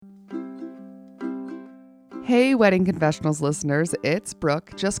Hey, Wedding Confessionals listeners, it's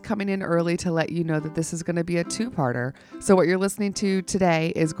Brooke, just coming in early to let you know that this is going to be a two-parter. So what you're listening to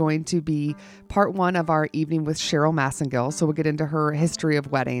today is going to be part one of our evening with Cheryl Massengill. So we'll get into her history of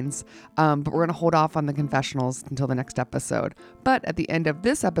weddings, but we're going to hold off on the confessionals until the next episode. But at the end of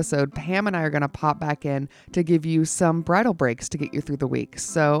this episode, Pam and I are going to pop back in to give you some bridal breaks to get you through the week.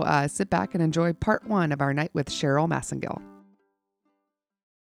 So sit back and enjoy part one of our night with Cheryl Massengill.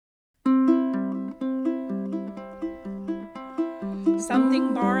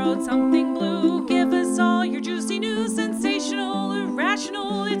 Something borrowed, something blue. Give us all your juicy news, sensational,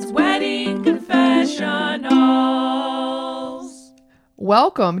 irrational. It's Wedding Confessionals.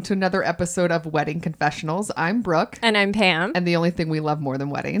 Welcome to another episode of Wedding Confessionals. I'm Brooke. And I'm Pam. And the only thing we love more than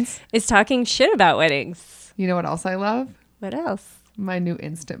weddings is talking shit about weddings. You know what else I love? What else? My new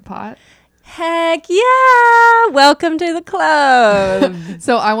Instant Pot. Heck yeah! Welcome to the club.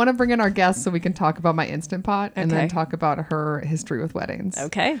 So I want to bring in our guests so we can talk about my Instant Pot and then talk about her history with weddings.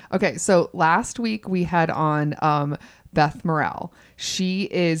 Okay. So last week we had on Beth Morrell. She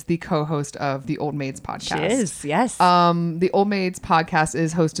is the co-host of the Old Maids podcast. She is, yes. The Old Maids podcast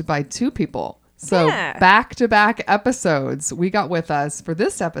is hosted by two people. So back-to-back episodes, we got with us for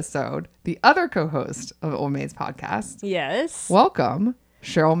this episode, the other co-host of Old Maids podcast. Yes. Welcome,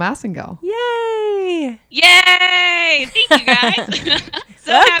 Cheryl Massengill. Yay! Yay! Thank you guys.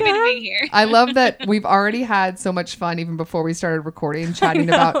 So happy to be here. I love that we've already had so much fun even before we started recording, chatting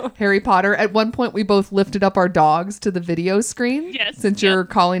about Harry Potter. At one point, we both lifted up our dogs to the video screen. Yes. Since you're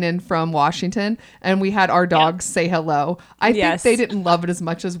calling in from Washington, and we had our dogs say hello. I think they didn't love it as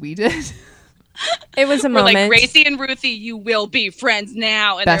much as we did. It was a We're moment. like, Gracie and Ruthie, you will be friends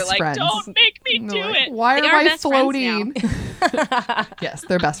now. And Best they're like, friends. don't make me do it. Why They am are I best friends floating? Yes,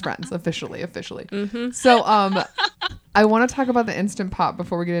 they're best friends, officially. Mm-hmm. So, I want to talk about the Instant Pot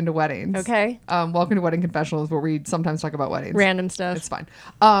before we get into weddings. Okay. Welcome to Wedding Confessionals, where we sometimes talk about weddings. Random stuff. It's fine.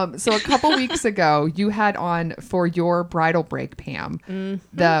 So a couple weeks ago, you had on for your bridal break, Pam.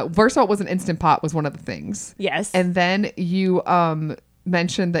 The first of all, it was an Instant Pot was one of the things. Yes. And then you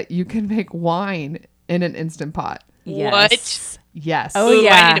mentioned that you can make wine in an Instant Pot. Yes. What? Yes. Oh, Ooh,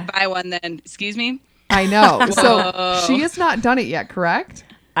 yeah. I need to buy one then. Excuse me? I know. So Whoa. she has not done it yet, correct?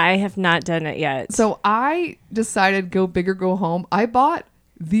 I have not done it yet. So I decided go big or go home. I bought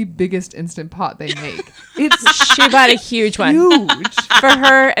the biggest Instant Pot they make. It's she bought a huge one huge. for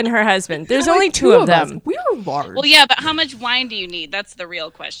her and her husband. There's Like only two of them. us. We are large. Well, yeah, but how much wine do you need? That's the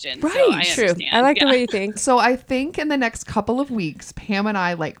real question. Right, So I True. understand. I like the Yeah. way you think. So I think in the next couple of weeks, Pam and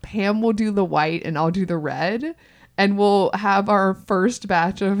I, Pam will do the white and I'll do the red. And we'll have our first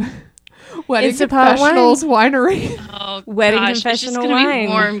batch of Wedding Instant Pot Confessionals winery. Oh, Wedding gosh, it's confessional just gonna wine.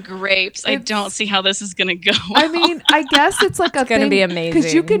 be warm grapes. I don't see how this is going to go. I mean, I guess it's like a gonna thing. be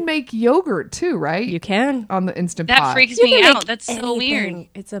Because you amazing. can make yogurt too, right? You can. On the Instant that Pot. freaks You me can out. make That's so weird. anything.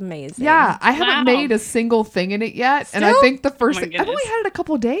 It's amazing. Yeah, I haven't Wow. made a single thing in it yet. And I Still? think the first Oh my thing, I've only goodness. had it a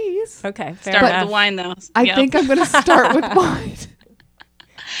couple days. Okay. Fair Start enough. with the wine, though. I Yeah. think I'm going to start with wine.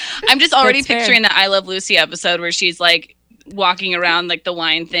 I'm just already That's fair. picturing the I Love Lucy episode where she's like walking around like the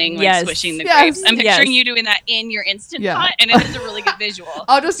wine thing, like Yes. swishing the Yes. grapes. I'm picturing Yes. you doing that in your Instant Yeah. Pot, and it is a really good visual.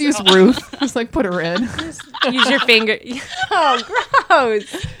 I'll just use Ruth. Just put her in. Use your finger. Oh, gross.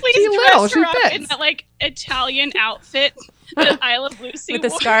 Please She's little, dress her she up in fits. that like Italian outfit that I Love Lucy With the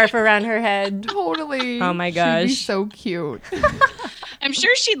wore. scarf around her head. Totally. Oh my She'd be gosh. so cute. I'm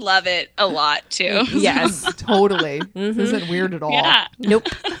sure she'd love it a lot too. Yes. Totally. This isn't weird at all. Yeah. Nope.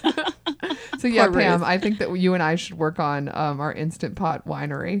 So yeah, Poor Pam, Ruth. I think that you and I should work on our Instant Pot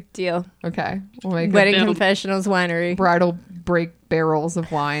winery. Deal. Okay. We'll make Wedding build- Confessionals Winery. bridal break barrels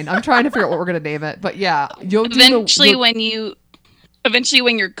of wine. I'm trying to figure out what we're going to name it. But yeah, you'll do Eventually, the,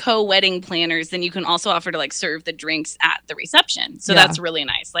 when you're co-wedding planners, then you can also offer to like serve the drinks at the reception. So Yeah. that's really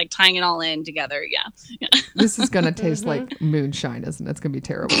nice. Like tying it all in together. Yeah. this is going to taste like moonshine, isn't it? It's going to be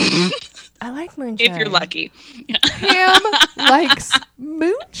terrible. I like moonshine. If you're lucky. Pam likes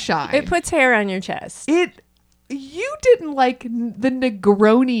moonshine. It puts hair on your chest. You didn't like the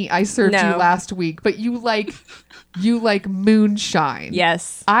Negroni I served you No. last week, but you like moonshine.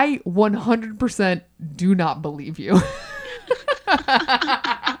 Yes. I 100% do not believe you.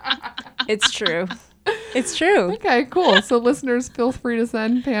 It's true. It's true. Okay, cool. So listeners, feel free to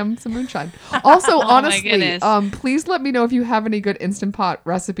send Pam some moonshine. Also, Oh my honestly, goodness. please let me know if you have any good Instant Pot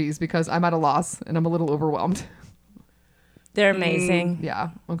recipes because I'm at a loss and I'm a little overwhelmed. They're amazing. Yeah.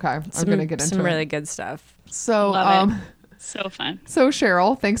 Okay. I'm gonna get into some it. really good stuff. So, Love So fun. So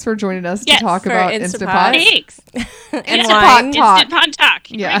Cheryl, thanks for joining us Yes, to talk for about Instant Instapot. Thanks. And Instant wine. Talk. Instant Pot Talk.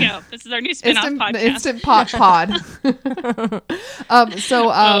 Here Yeah. we go. This is our new spin-off podcast. Instant Pot Pod.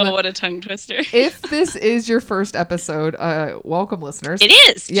 Oh, what a tongue twister. If this is your first episode, welcome, listeners. It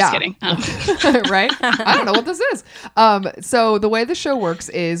is. Just Yeah. kidding. Oh. Right? I don't know what this is. So the way the show works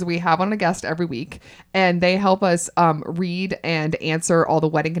is we have on a guest every week, and they help us read and answer all the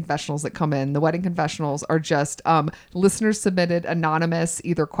wedding confessionals that come in. The wedding confessionals are just listeners submitted anonymous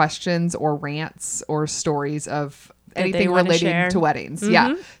either questions or rants or stories of they anything wanna relating share. to weddings.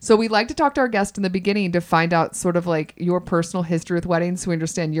 Yeah. So we like to talk to our guest in the beginning to find out sort of like your personal history with weddings, so we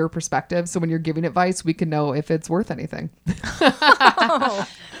understand your perspective. So when you're giving advice, we can know if it's worth anything.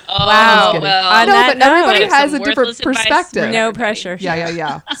 Oh, Wow. well. On No, that but everybody note, has a some different worthless advice perspective. for No everybody. pressure.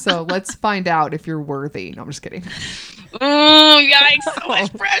 Yeah. So let's find out if you're worthy. No, I'm just kidding. Oh, yikes. So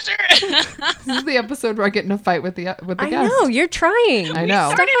much pressure. This is the episode where I get in a fight with the I guest. know, you're trying. I know.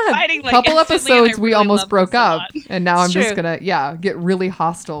 Started fighting, like, Couple instantly, and I episodes we really almost love broke this a up, lot. and now I'm It's just true. gonna get really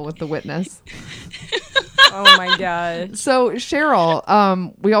hostile with the witness. Oh my gosh. So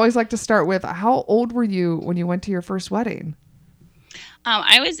Cheryl, we always like to start with how old were you when you went to your first wedding?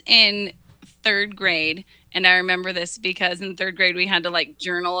 I was in 3rd grade, and I remember this because in 3rd grade we had to like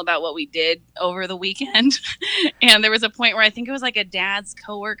journal about what we did over the weekend. And there was a point where I think it was like a dad's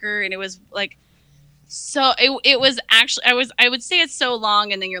coworker, and it was like, so it was actually, I would say it's so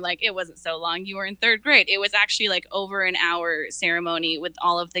long, and then you're like, it wasn't so long. You were in 3rd grade. It was actually like over an hour ceremony with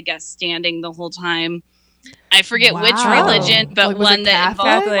all of the guests standing the whole time. I forget which Wow. religion, but Like, was it one that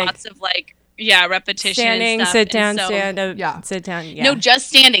involved Catholic? lots of like, repetition Standing, and stuff. sit down, And so- stand up, Yeah. sit down. Yeah. No, just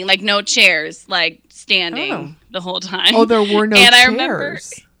standing, like no chairs, like standing Oh. the whole time. Oh, there were no And chairs. I remember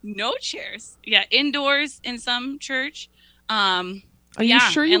no chairs. Yeah, indoors in some church. Are you yeah,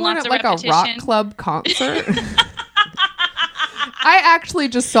 sure you and weren't lots at of like a rock repetition. club concert? I actually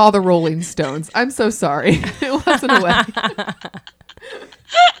just saw the Rolling Stones. I'm so sorry. It wasn't a wedding.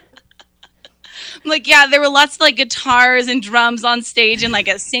 Like, yeah, there were lots of like guitars and drums on stage and like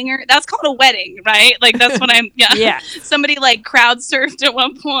a singer. That's called a wedding, right? Like that's what I'm. Yeah. Yeah. Somebody like crowd surfed at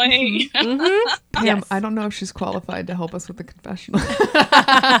one point. Mm-hmm. Pam, Yes. I don't know if she's qualified to help us with the confessional.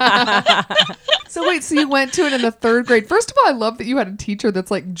 So wait, so you went to it in the 3rd grade. First of all, I love that you had a teacher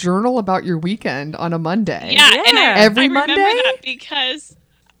that's like journal about your weekend on a Monday. Yeah, and Yeah. Every I remember Monday? that because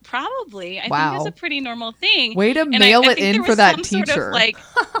probably I Wow. think it's a pretty normal thing. Way to And mail I it think in there for was that some sort of, teacher. like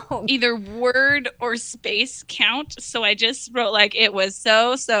either word or space count. So I just wrote like it was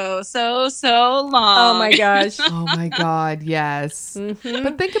so long. Oh my gosh. Oh my God, yes. Mhm.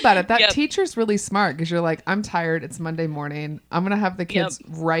 But think about it. That Yep. teacher's really smart because you're like, I'm tired. It's Monday morning. I'm going to have the kids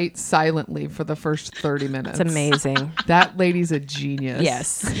write silently for the first 30 minutes. It's amazing. That lady's a genius.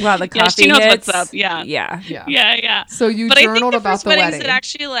 Yes. Well, the Yeah, coffee she knows hits. what's up. Yeah. Yeah. Yeah. Yeah. So you But I think journaled the about first the weddings wedding. that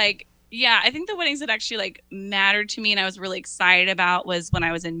actually like, yeah, I think the weddings that actually like mattered to me and I was really excited about was when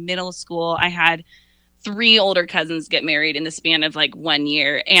I was in middle school. I had 3 older cousins get married in the span of like 1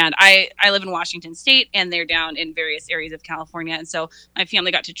 year. And I live in Washington State and they're down in various areas of California. And so my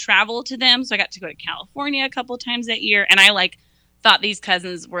family got to travel to them. So I got to go to California a couple times that year. And I like thought these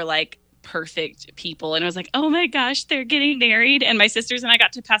cousins were like perfect people. And I was like, oh my gosh, they're getting married. And my sisters and I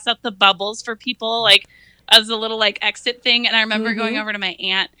got to pass out the bubbles for people like as a little like exit thing. And I remember going over to my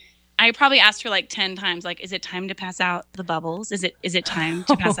aunt. I probably asked her like 10 times, like, is it time to pass out the bubbles? Is it time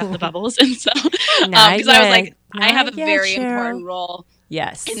to pass out the bubbles? And so, Not because I was like, yet. I have a Not yet, very Cheryl. important role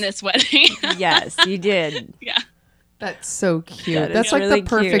Yes. in this wedding. Yes, you did. Yeah. That's so cute. That is That's like really the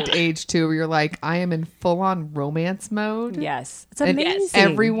perfect cute. age too, where you're like, I am in full on romance mode. Yes. It's And amazing.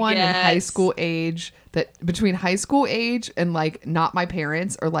 everyone in high Yes. school age that between high school age and like not my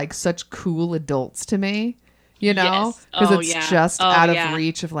parents are like such cool adults to me, you know, Yes. because Oh, it's yeah. just Oh, out of yeah.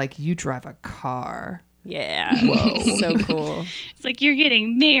 reach of like you drive a car. Yeah. Whoa. So cool. It's like, you're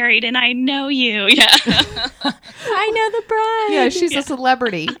getting married and I know you. Yeah. I know the bride. Yeah, she's a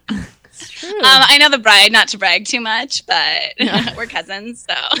celebrity. It's true. I know the bride, not to brag too much, but we're cousins.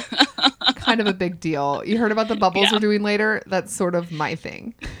 So Kind of a big deal. You heard about the bubbles Yeah. we're doing later? That's sort of my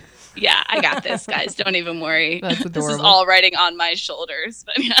thing. yeah, I got this, guys. Don't even worry. That's This is adorable. all riding on my shoulders.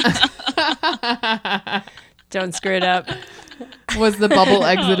 But yeah. Don't screw it up. Was the bubble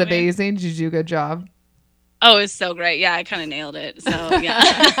exit man. amazing? Did you do a good job? Oh, it's so great. Yeah, I kind of nailed it. So yeah.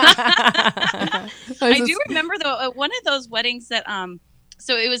 I do remember though one of those weddings that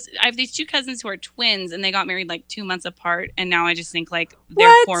so it was I have these 2 cousins who are twins and they got married like 2 months apart and now I just think like their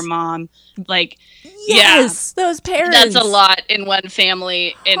What? poor mom like Yes, those parents. that's a lot in one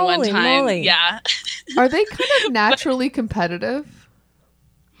family in one Holy time. moly. Yeah. Are they kind of naturally competitive?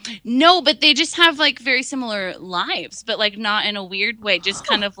 No, but they just have like very similar lives, but like not in a weird way. Just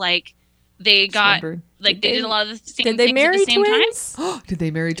kind of like they Just got wondered. like they did a lot of the same Did they things at marry the same time. twins? Did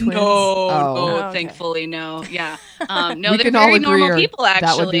they marry twins? No, Oh. no, okay. thankfully no. Yeah, no, We they're can all very agree normal or people actually.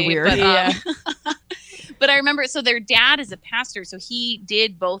 that would be weird. But, Yeah. but I remember, so their dad is a pastor, so he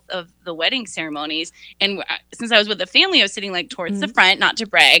did both of the wedding ceremonies. And since I was with the family, I was sitting like towards the front, not to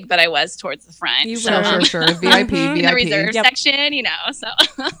brag, but I was towards the front. You so, were. Sure. VIP, in the VIP. reserve Yep. section, you know. So,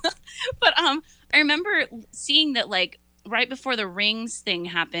 but I remember seeing that like right before the rings thing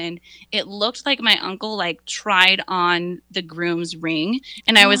happened, it looked like my uncle like tried on the groom's ring,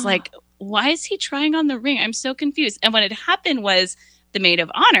 and I was like, why is he trying on the ring? I'm so confused. And what had happened was the maid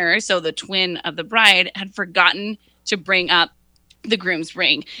of honor, so the twin of the bride, had forgotten to bring up the groom's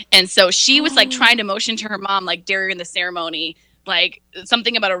ring, and so she was like trying to motion to her mom like during the ceremony, like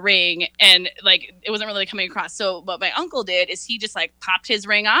something about a ring, and like it wasn't really coming across. So what my uncle did is he just like popped his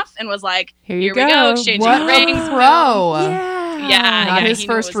ring off and was like, Here here you we go, go. exchanging What rings. a pro. Yeah. Not yeah, his he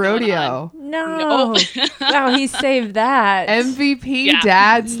knew what first was going rodeo. No. No. Wow, he saved that. MVP Yeah.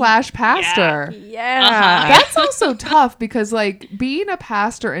 dad / pastor. Yeah. Uh-huh. That's also tough because like being a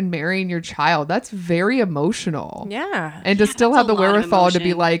pastor and marrying your child, that's very emotional. Yeah. And to still that's have a the lot of wherewithal to be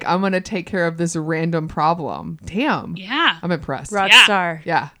emotion. like, I'm going to take care of this random problem. Damn. Yeah. I'm impressed. Rock Yeah. star.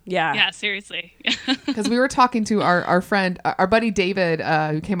 Yeah. Yeah. Yeah, seriously. Because we were talking to our friend, our buddy David,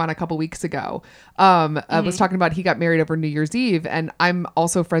 who came on a couple weeks ago, was talking about he got married over New Year's Eve. And I'm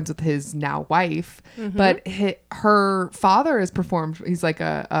also friends with his now wife. But her father has performed. He's like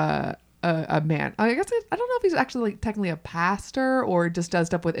a man. I guess I don't know if he's actually like technically a pastor or just does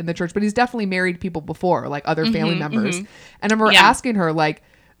stuff within the church, but he's definitely married people before, like other family members. And I remember Yeah. asking her like,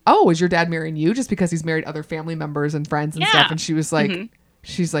 oh, is your dad marrying you just because he's married other family members and friends and Yeah. stuff? And she was like,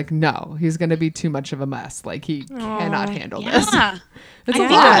 she's like, no, he's going to be too much of a mess. Like he cannot handle this. Yeah. It's I a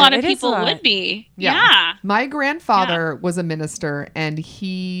think lot. a lot of It is a people lot. would be. Yeah. Yeah. My grandfather was a minister and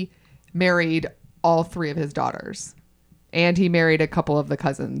he married all 3 of his daughters. And he married a couple of the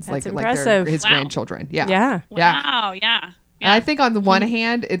cousins, That's like impressive. his Wow. grandchildren. Yeah. Yeah. Yeah. Wow. Yeah. And I think on the one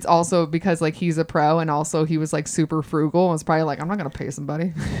hand, it's also because like he's a pro and also he was like super frugal and was probably like, I'm not going to pay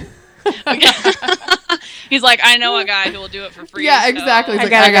somebody. He's like, I know a guy who will do it for free. Yeah, so- exactly. He's I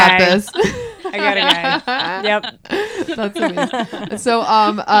like, got I a got guy. this. I got a guy. Yep. That's amazing. So,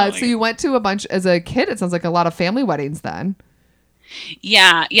 so you went to a bunch as a kid. It sounds like a lot of family weddings then.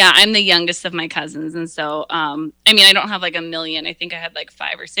 Yeah, I'm the youngest of my cousins, and so I mean, I don't have like a million. I think I had like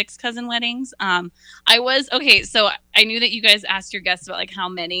 5 or 6 cousin weddings. I was okay. So I knew that you guys asked your guests about like how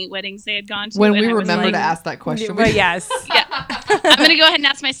many weddings they had gone to. When and we I was remember like, to ask that question. But yes. Yeah, I'm gonna go ahead and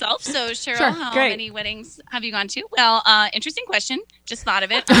ask myself. So Cheryl, Sure, how great. many weddings have you gone to? Well, interesting question. Just thought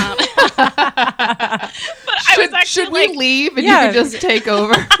of it. But I was actually should we like, leave and Yeah. you can just take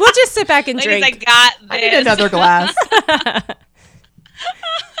over? We'll just sit back and ladies, drink. I got this. I need another glass.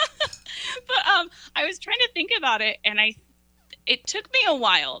 But I was trying to think about it, and it took me a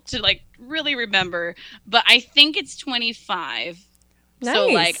while to like really remember, but I think it's 25. So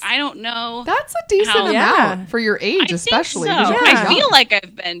Nice. like I don't know. That's a decent How- amount Yeah. for your age, I think especially. so. 'cause you're Yeah. pretty I young. feel like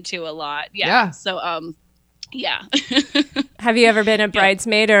I've been to a lot. Yeah. Yeah. So yeah. Have you ever been a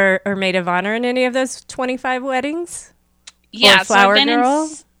bridesmaid or maid of honor in any of those 25 weddings? Yeah, so flower I've been girl?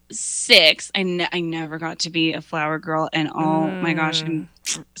 in 6. I never got to be a flower girl, and oh my gosh, I'm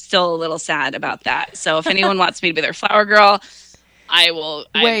still a little sad about that. So if anyone wants me to be their flower girl, I will.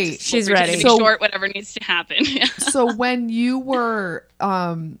 Wait, she's pretend to ready. be So- short, whatever needs to happen. So when you were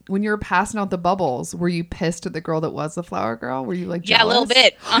passing out the bubbles, were you pissed at the girl that was the flower girl? Were you like Yeah, a little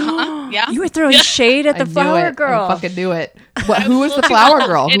jealous? bit. Yeah. You were throwing shade at I the knew flower it. girl. I fucking knew it. What, I who was was the looking flower up,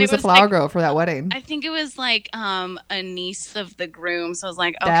 girl? and Who it was the was flower like- girl for that wedding? I think it was like a niece of the groom. So I was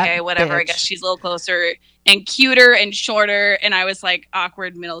like, That okay, whatever. I bitch. guess she's a little closer and cuter and shorter. And I was like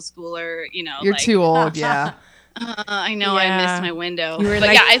awkward middle schooler, you know. You're like, too old, yeah. I know I Yeah. missed my window. You were but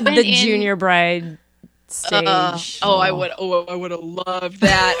like yeah, I've been the in junior bride stage. I would have loved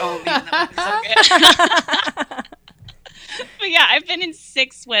that. Oh man, that would be so good. But yeah, I've been in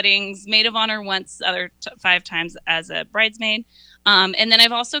 6 weddings, maid of honor once, other 5 times as a bridesmaid. And then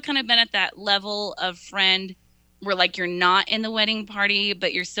I've also kind of been at that level of friend where like you're not in the wedding party,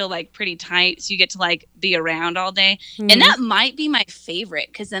 but you're still like pretty tight. So you get to like be around all day. Mhm. And that might be my favorite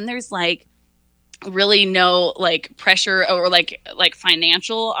because then there's like really no like pressure or like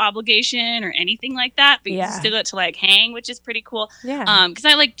financial obligation or anything like that. But you Yeah. still get to like hang, which is pretty cool. Yeah. Because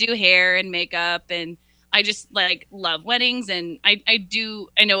I like do hair and makeup and I just like love weddings and I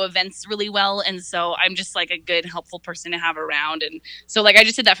know events really well, and so I'm just like a good helpful person to have around. And so like I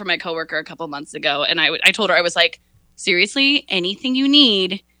just did that for my coworker a couple months ago, and I told her, I was like, seriously, anything you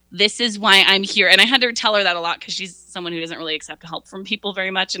need, this is why I'm here. And I had to tell her that a lot because she's someone who doesn't really accept help from people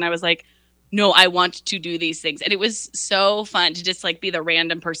very much. And I was like, no, I want to do these things. And it was so fun to just like be the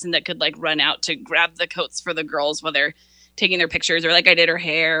random person that could like run out to grab the coats for the girls while they're taking their pictures, or like I did her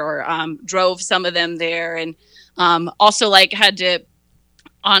hair, or drove some of them there. And also like had to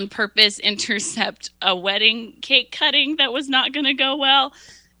on purpose intercept a wedding cake cutting that was not going to go well.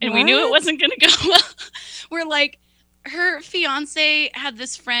 And we knew it wasn't going to go well. We're like, her fiance had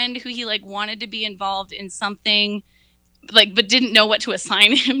this friend who he like wanted to be involved in something, like, but didn't know what to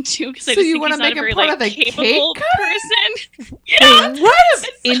assign him to, because I just think he's not a very like capable person. Yeah, what?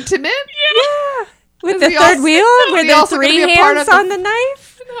 Intimate? Yeah. With the third wheel? Were there 3 hands on the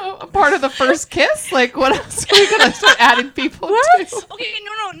knife? No, a part of the first kiss? Like, what else are we going to start adding people to? Okay,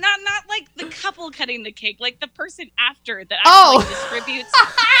 no, not like the couple cutting the cake, like the person after that actually distributes. Sam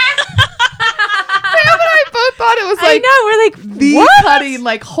and I both thought it was like, I know, we're like, the cutting,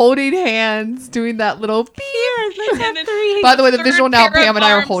 like holding hands, doing that little beer. By the way, the visual now, Pam and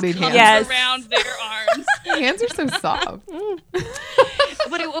I are holding hands. Around their arms. Hands are so soft.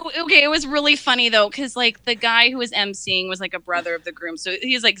 But it was really funny though, because like the guy who was emceeing was like a brother of the groom, so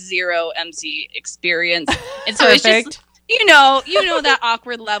he has like 0 MC experience, and so it's just you know that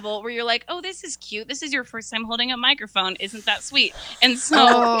awkward level where you're like, oh, this is cute, this is your first time holding a microphone, isn't that sweet? And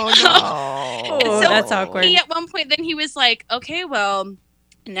so, that's awkward. At one point, then he was like, okay, well,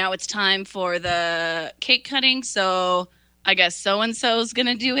 now it's time for the cake cutting, so I guess so-and-so's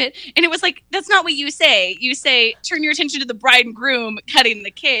gonna do it. And it was like, that's not what you say. You say, turn your attention to the bride and groom cutting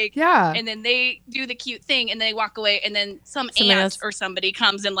the cake. Yeah. And then they do the cute thing and they walk away. And then somebody else or somebody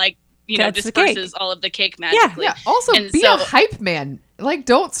comes and like, cuts disperses all of the cake magically. Yeah. Also, and be a hype man. Like,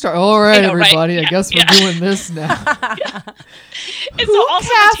 don't start. All right, everybody. Right? I guess we're doing this now. And Who so also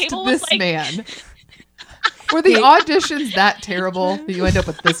cast the table this was like, man? Were the auditions that terrible that you end up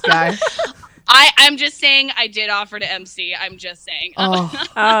with this guy? I'm just saying I did offer to MC. I'm just saying.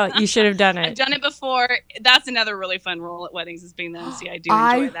 Oh, you should have done I've it. done it before. That's another really fun role at weddings, is being the MC. I do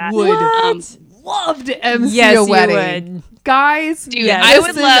enjoy that. I would love to MC a wedding. Would. Guys, dude, I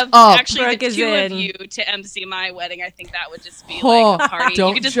would love actually Brooke the is 2 of in. you to MC my wedding. I think that would just be like a party. Don't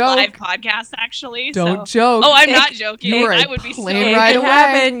You could just joke. live podcast actually. Don't joke. Oh, I'm not joking. You are I would be so plane right away.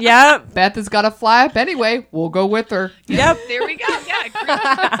 Happen. Yep. Beth has got to fly up anyway. We'll go with her. Yep. There we go.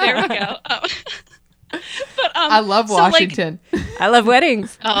 Yeah, there we go. But I love Washington. I love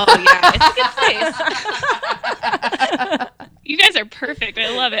weddings. Oh yeah, it's a good place. You guys are perfect.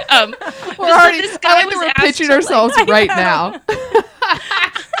 I love it. We're already. I like that we're pitching ourselves right now.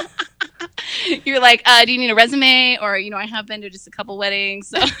 You're like, do you need a resume? Or, I have been to just a couple weddings,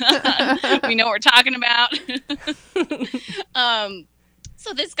 so we know what we're talking about.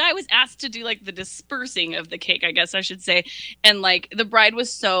 So this guy was asked to do like the dispersing of the cake, I guess I should say. And like the bride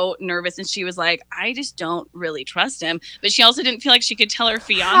was so nervous and she was like, I just don't really trust him. But she also didn't feel like she could tell her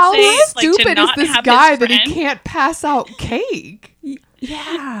fiance. How stupid to not is this have guy his that he friend. can't pass out cake?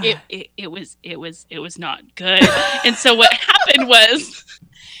 Yeah. It was not good. And so what happened was,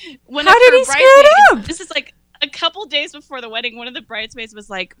 how did he screw it up? This is like a couple days before the wedding, one of the bridesmaids was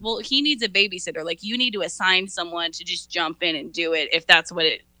like, well, he needs a babysitter. Like, you need to assign someone to just jump in and do it if that's what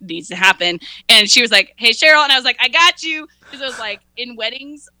it needs to happen. And she was like, hey, Cheryl. And I was like, I got you. Because I was like, in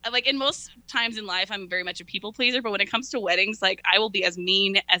weddings, like in most times in life, I'm very much a people pleaser. But when it comes to weddings, like I will be as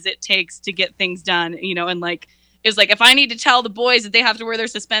mean as it takes to get things done, and like, it was like, if I need to tell the boys that they have to wear their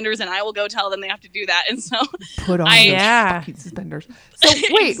suspenders, and I will go tell them they have to do that. And so put on your fucking suspenders. So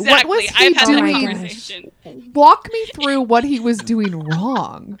wait, exactly. what was he I've had doing? that conversation. Walk me through what he was doing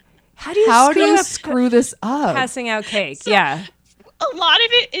wrong. How do you screw this up? Passing out cake. So, yeah. A lot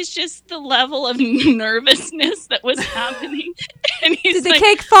of it is just the level of nervousness that was happening. And did the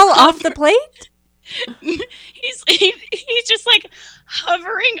cake fall off the plate? He's just like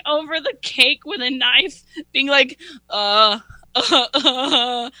hovering over the cake with a knife, being like, and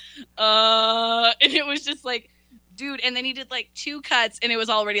it was just like, dude. And then he did like 2 cuts, and it was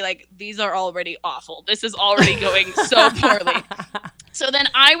already like, these are already awful. This is already going so poorly. So then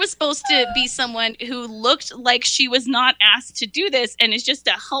I was supposed to be someone who looked like she was not asked to do this and is just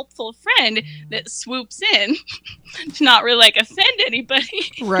a helpful friend that swoops in to not really like offend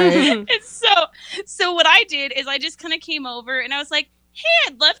anybody. Right. And so what I did is I just kind of came over and I was like, hey,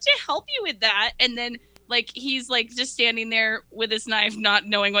 I'd love to help you with that. And then like he's like just standing there with his knife, not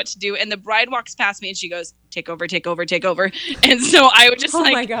knowing what to do. And the bride walks past me and she goes, take over, take over, take over. And so I would just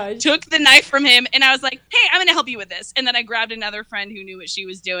took the knife from him and I was like, hey, I'm going to help you with this. And then I grabbed another friend who knew what she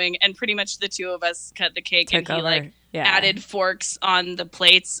was doing. And pretty much the 2 of us cut the cake and he added forks on the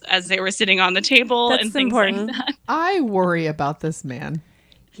plates as they were sitting on the table. That's and things important. like that. I worry about this man.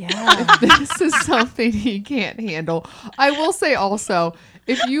 Yeah. This is something he can't handle. I will say also,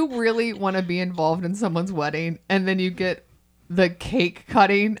 if you really want to be involved in someone's wedding and then you get the cake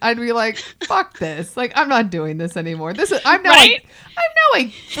cutting, I'd be like, fuck this. Like, I'm not doing this anymore. I'm now a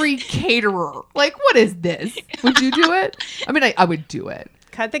free caterer. Like, what is this? Would you do it? I mean, I would do it.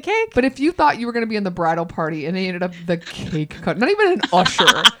 Cut the cake? But if you thought you were going to be in the bridal party and they ended up the cake cutter, not even an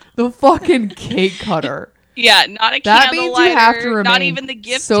usher, the fucking cake cutter. Yeah, not a That candle means lighter, you have to remain not even the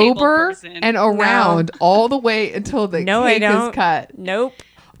gift table sober person. and around all the way until the cake is cut. Nope.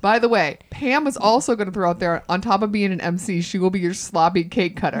 By the way, Pam is also going to throw out there, on top of being an MC, she will be your sloppy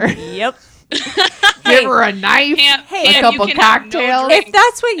cake cutter. Yep. Give her a knife, Pam, a couple cocktails. If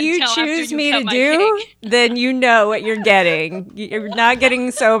that's what you until after choose you me cut to my do, cake. then you know what you're getting. You're not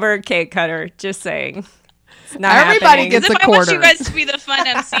getting sober cake cutter. Just saying. It's not Everybody happening. gets If a I want quarter. you guys to be the fun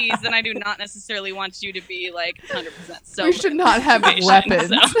MCs, then I do not necessarily want you to be like 100% sober. We should not have situation, weapons.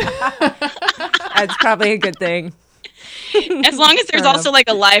 so. That's probably a good thing. As long as there's Fair also like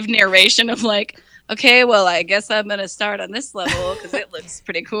a live narration of like, okay, well, I guess I'm gonna start on this level because it looks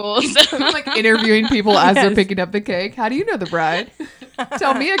pretty cool. So. I'm like interviewing people as they're Yes. picking up the cake. How do you know the bride?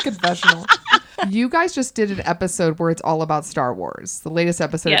 Tell me a confessional. You guys just did an episode where it's all about Star Wars, the latest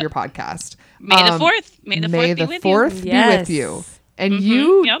episode of Yep. your podcast. May the 4th. May the 4th be with 4th you. be Yes. with you. And Mhm,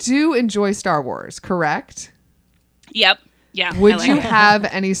 you yep. do enjoy Star Wars, correct? Yep. Yeah. I Would like you it. have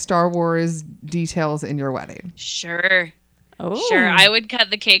any Star Wars details in your wedding? Sure. Oh. Sure. I would cut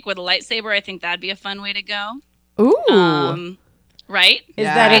the cake with a lightsaber. I think that'd be a fun way to go. Ooh. Right? Is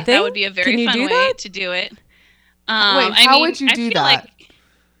Yeah. that a I thing? That would be a very Can you fun do way that? to do it. Wait, I how mean, would you I do feel that?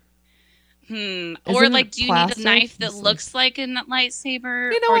 Or Isn't like, it do you plastic? need a knife that It's like- looks like a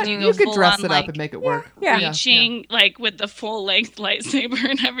lightsaber? You know or what? do you You go could full dress on, it like, up and make it work. Yeah. reaching like with the full length lightsaber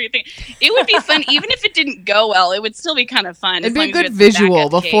and everything? It would be fun, even if it didn't go well. It would still be kind of fun. It'd as be a long as you good had some visual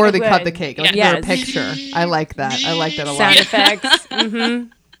backup before cake. they It cut the would. cake. Like Yes. a picture. I like that. I like that a lot. Sound effects. Mm-hmm.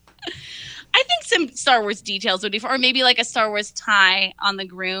 I think some Star Wars details would be fun, or maybe like a Star Wars tie on the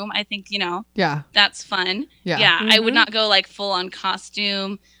groom. I think Yeah. that's fun. Yeah. I would Mhm. not go like full on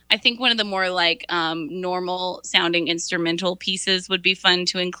costume. I think one of the more like normal sounding instrumental pieces would be fun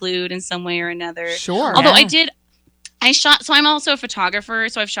to include in some way or another. Sure. Although Yeah. I shot, so I'm also a photographer,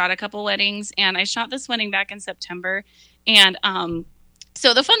 so I've shot a couple weddings, and I shot this wedding back in September. And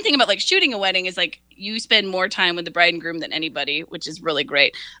so the fun thing about like shooting a wedding is like you spend more time with the bride and groom than anybody, which is really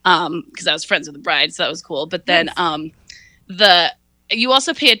great. Because I was friends with the bride, so that was cool. But then you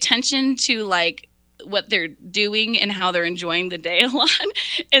also pay attention to like what they're doing and how they're enjoying the day a lot.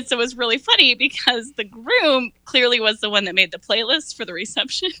 And so it was really funny because the groom clearly was the one that made the playlist for the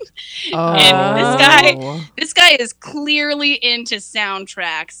reception. Oh. And this guy is clearly into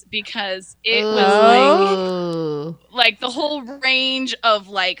soundtracks because it was like the whole range of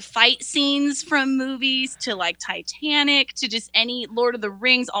like fight scenes from movies to like Titanic to just any Lord of the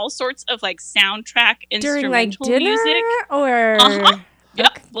Rings, all sorts of like soundtrack During like instrumental dinner music. or Yep,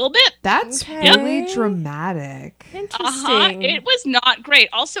 a little bit. That's Okay. really dramatic. interesting. It was not great.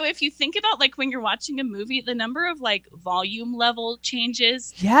 Also, if you think about like when you're watching a movie, the number of like volume level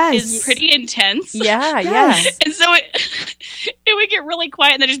changes Yes. is pretty intense. Yeah, Yes. yeah. And so it would get really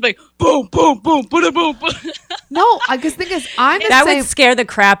quiet and then just be like boom, boom, boom, boom, boom, boom. No, because the thing is, I'm the That same. would scare the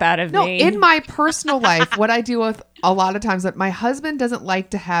crap out of No, me. in my personal life, what I deal with a lot of times that my husband doesn't like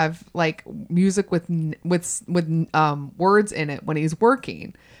to have like music with words in it when he's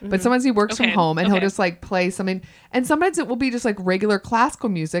working. But sometimes he works from Okay, home and he'll okay. just like play something. And sometimes it will be just like regular classical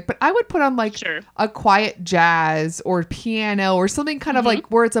music. But I would put on like Sure. a quiet jazz or piano or something kind of like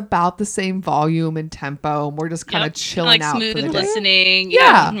where it's about the same volume and tempo, and we're just kind of Yep. chilling like out smooth for the and day. listening.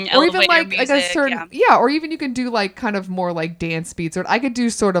 Yeah, mhm, or even elevator like a music, certain or even you can do like kind of more like dance beats, or I could do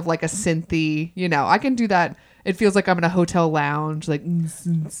sort of like a synthy. I can do that. It feels like I'm in a hotel lounge, like,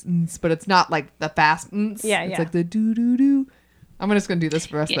 but it's not like the fast. Yeah, It's yeah. like the do do do. I'm just gonna do this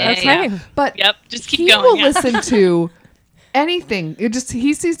for the rest of the Yeah, episode. yeah. But Yep, just keep he going. will yeah. listen to anything.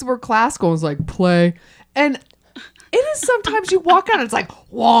 He sees the word classical and is like play, and it is sometimes you walk out and it's like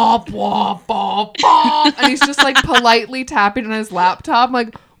womp womp womp womp, and he's just like politely tapping on his laptop. I'm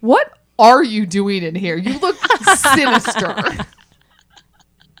like, what are you doing in here? You look sinister.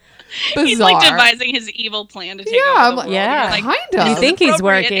 Bizarre. He's like devising his evil plan to take Yeah, over I'm the like- world. yeah. You're like, Kind of. this You is think he's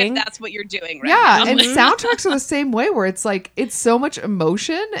appropriate working. If that's what you're doing right Yeah, now. and soundtracks are the same way, where it's like it's so much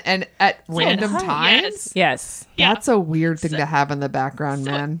emotion and at random nice. times. Yes. yes. Yeah. That's a weird thing to have in the background,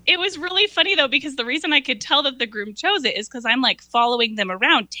 man. It was was really funny though, because the reason I could tell that the groom chose it is because I'm like following them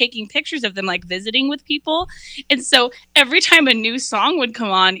around, taking pictures of them, like visiting with people. And so every time a new song would come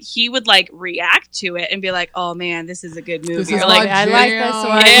on, he would like react to it and be like, "Oh man, this is a good movie." This is Or my like, I like this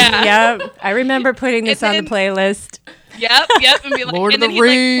one. Yeah. Yep. I remember putting this on the playlist. Yep, and be like, Lord and of then the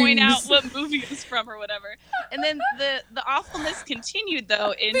he'd like point Rings. out what movie it was from or whatever. And then the awfulness continued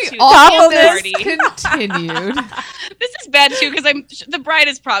though into The the awfulness party. continued. This is bad too because the bride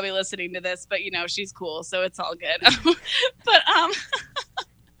is probably listening to this, but you know she's cool, so it's all good.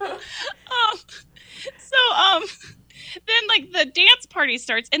 But then like the dance party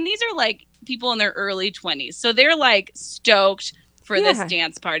starts, and these are like people in their early 20s, so they're like stoked for this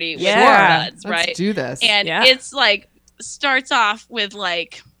dance party with Yeah. their buds, Let's right? do this. And it's like starts off with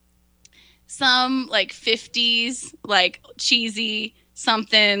like some like 50s like cheesy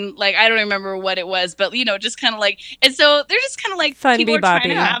something, like I don't remember what it was, but you know, just kind of like, and so they're just kind of like Fun people are trying to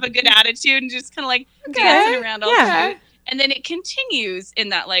bebopping. have a good attitude and just kind of like dancing around all Yeah. cute. And then it continues in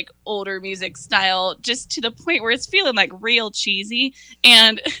that like older music style, just to the point where it's feeling like real cheesy.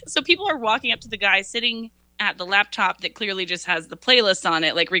 And so people are walking up to the guy sitting at the laptop that clearly just has the playlist on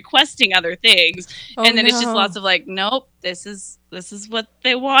it, like requesting other things. And then it's just lots of like, nope, this is what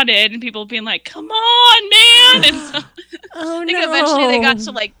they wanted, and people being like, come on, man. And so I think eventually they got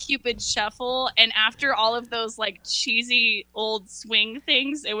to like Cupid Shuffle, and after all of those like cheesy old swing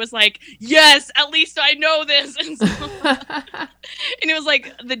things, it was like, yes, at least I know this. And, so, and it was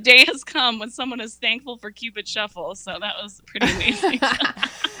like the day has come when someone is thankful for Cupid Shuffle, so that was pretty amazing.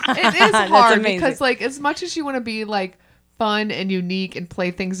 It is hard amazing. because like as much as you want to be like fun and unique and play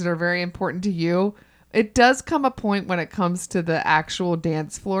things that are very important to you, it does come a point when it comes to the actual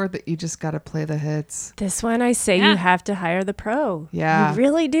dance floor that you just got to play the hits. This one, I say you have to hire the pro. Yeah. You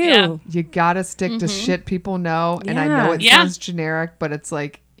really do. Yeah. You got to stick to shit people know. And I know it Yeah. sounds generic, but it's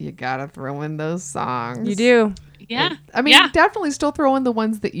like you got to throw in those songs. You do. Yeah. I mean, Yeah. definitely still throw in the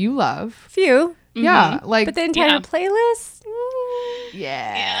ones that you love. Few. Yeah. Like, But the entire Yeah. playlist?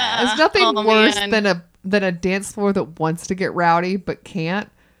 yeah. There's nothing Oh, worse man. than a dance floor that wants to get rowdy but can't.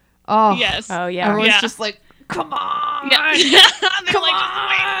 Oh, Yes. Oh, yeah. Everyone's Yeah. just like, come on. Yeah. They're Come like,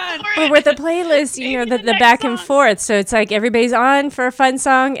 on. just waiting for Or it. with the playlist, you know, Maybe the the back next and song. forth. So it's like everybody's on for a fun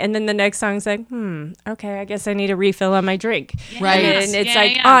song, and then the next song's like, okay, I guess I need a refill on my drink. Right. And it's Yeah,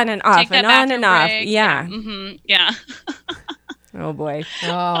 like yeah. on and off Take that and on and bathroom off. break. Yeah. Mm-hmm. Yeah. Oh, boy.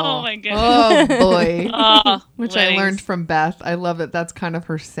 Oh, my goodness. Oh, boy. Oh, Which I learned from Beth. I love that that's kind of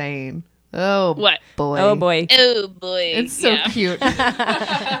her saying. Oh, What? boy. Oh, boy. Oh boy. It's so yeah. cute.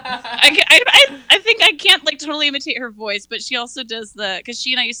 I think I can't like totally imitate her voice, but she also does because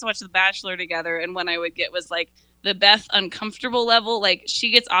she and I used to watch The Bachelor together, and one I would get was like the Beth uncomfortable level. Like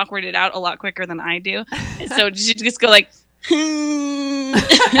she gets awkwarded out a lot quicker than I do, and so she just go like, and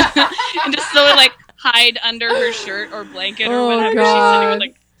just slowly like hide under her shirt or blanket or Oh, whatever. God.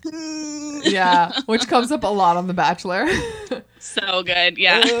 She's sitting like, Yeah, which comes up a lot on The Bachelor. so good.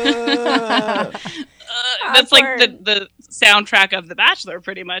 Yeah. That's like the soundtrack of The Bachelor,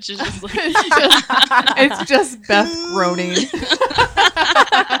 pretty much. Is just like It's just Beth groaning.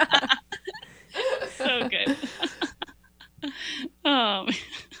 so good. Oh, man.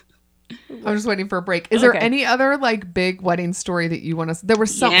 I'm just waiting for a break. Is there Okay. any other like big wedding story that you want to? There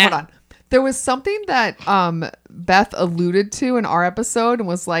was some. Yeah. Hold on. There was something that Beth alluded to in our episode and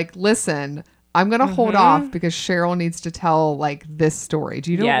was like, "Listen, I'm gonna hold off because Cheryl needs to tell like this story."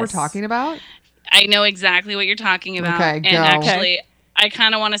 Do you know what we're Yes. talking about? I know exactly what you're talking about. Okay, and go. actually, I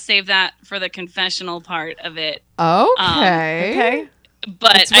kind of want to save that for the confessional part of it. Okay. Okay.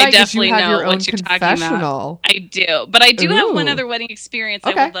 But That's right, I 'cause definitely you have know your own what you're talking about. confessional. I do. But I do have one Ooh. other wedding experience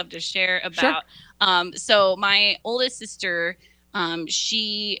Okay. I would love to share about. So my oldest sister,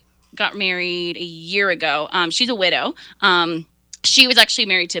 she got married a year ago. She's a widow. She was actually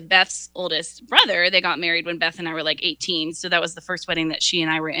married to Beth's oldest brother. They got married when Beth and I were like 18. So that was the first wedding that she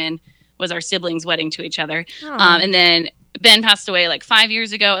and I were in, was our siblings' wedding to each other. And then Ben passed away like 5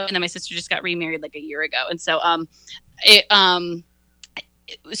 years ago. And then my sister just got remarried like a year ago. And so it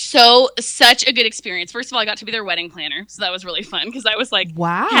was such a good experience. First of all, I got to be their wedding planner. So that was really fun because I was like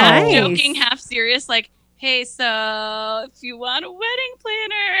Wow. half Nice. joking, half serious, like, hey, so if you want a wedding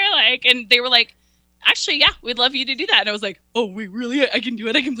planner, like, and they were like, actually, yeah, we'd love you to do that. And I was like, oh, wait, really? I can do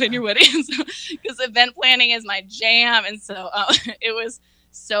it. I can plan your wedding. Because event planning is my jam. And so it was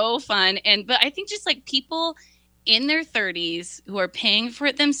so fun. But I think just like people in their 30s who are paying for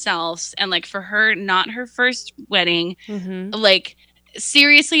it themselves, and like for her, not her first wedding, Mm-hmm. like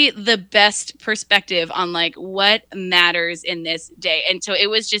seriously the best perspective on like what matters in this day. And so it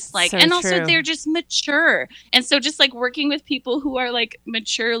was just like, So and also true. they're just mature. And so just like working with people who are like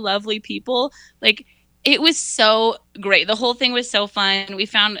mature, lovely people, like it was so great. The whole thing was so fun. I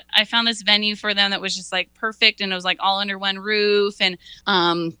found this venue for them that was just like perfect. And it was like all under one roof. And,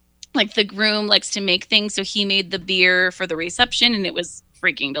 like the groom likes to make things. So he made the beer for the reception and it was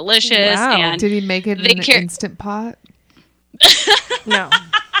freaking delicious. Wow. And Did he make it They in an care- instant pot? No.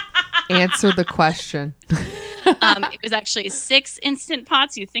 Answer the question. it was actually 6 instant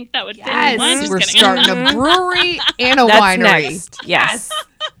pots. You think that would fit in one? Yes, Just we're kidding. starting a brewery and a That's winery. next. Yes.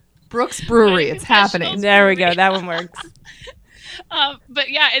 Brooks Brewery. It's happening. Professionals. There we go. That one works. But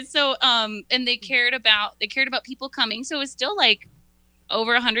yeah, and so and they cared about people coming. So it was still like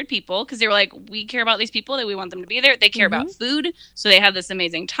over 100 people because they were like, we care about these people that we want them to be there. They care about food, so they have this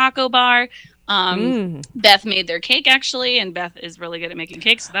amazing taco bar. Beth made their cake actually, and Beth is really good at making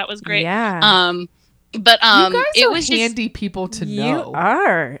cakes, so that was great. Yeah. But You guys it are was just handy people to You know.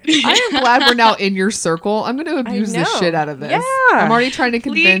 are. I am glad we're now in your circle. I'm going to abuse the know. shit out of this. Yeah. I'm already trying to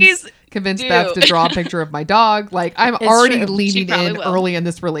convince do. Beth to draw a picture of my dog. Like I'm It's already true. She leaning probably in will. early in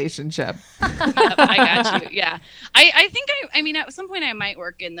this relationship. Yep, I got you. Yeah. I think I mean, at some point I might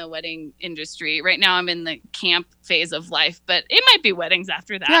work in the wedding industry. Right now I'm in the camp phase of life, but it might be weddings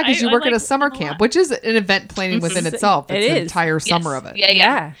after that. Yeah, because you I work at like a summer it a camp, lot. which is an event planning within itself. It It's an is. entire summer Yes. of it.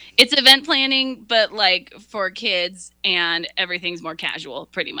 Yeah. It's event planning, but like for kids, and everything's more casual,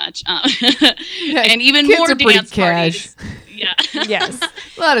 pretty much. And even kids more are pretty dance parties. cash. Yeah. Yes.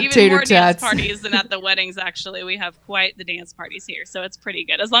 A lot of Even tater more dance tats. parties than at the weddings. Actually, we have quite the dance parties here, so it's pretty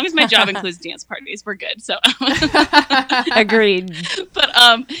good. As long as my job includes dance parties, we're good. So, Agreed. but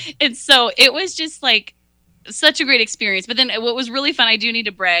and so it was just like such a great experience. But then what was really fun, I do need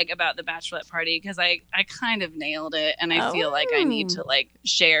to brag about the bachelorette party because I kind of nailed it, and I feel like I need to like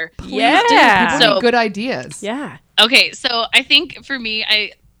share. Yeah. People So- need good ideas. Yeah. Okay, so I think for me,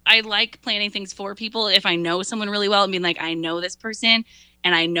 I like planning things for people if I know someone really well and being like, I know this person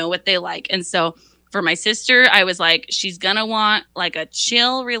and I know what they like. And so for my sister, I was like, she's gonna want like a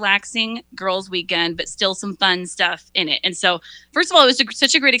chill, relaxing girls' weekend, but still some fun stuff in it. And so, first of all, it was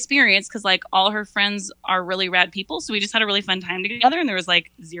such a great experience because like all her friends are really rad people, so we just had a really fun time together. And there was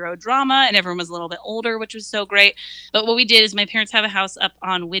like zero drama, and everyone was a little bit older, which was so great. But what we did is my parents have a house up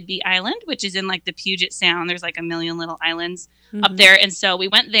on Whidbey Island, which is in like the Puget Sound. There's like a million little islands up there, and so we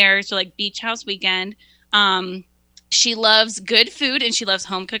went there to like beach house weekend. She loves good food and she loves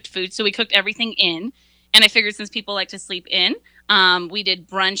home cooked food. So we cooked everything in. And I figured since people like to sleep in, we did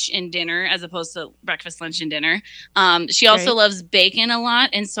brunch and dinner as opposed to breakfast, lunch, and dinner. She also Great. loves bacon a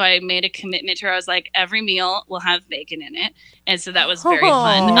lot. And so I made a commitment to her. I was like, every meal will have bacon in it. And so that was very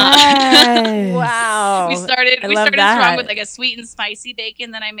fun. Nice. Wow. We started I love strong that. with like a sweet and spicy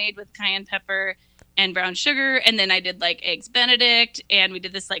bacon that I made with cayenne pepper and brown sugar, and then I did like eggs Benedict, and we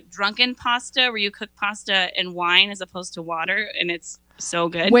did this like drunken pasta where you cook pasta and wine as opposed to water, and it's so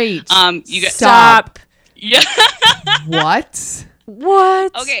good. Wait. You got Stop. yeah. What?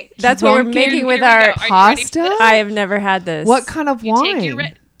 What? Okay. That's what we're Drunken- making with Here we our go. Are you ready for pasta? this? I have never had this. What kind of You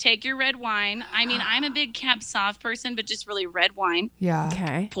wine? take your red wine. I mean, I'm a big Cab Sauv person, but just really red wine. Yeah.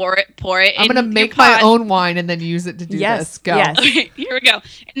 Okay. Pour it. I'm in gonna your make my pot. own wine and then use it to do Yes, this. Go. yes. Okay, here we go.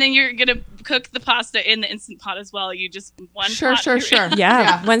 And then you're gonna cook the pasta in the instant pot as well. You just one Sure, pot. sure, Here we go. sure.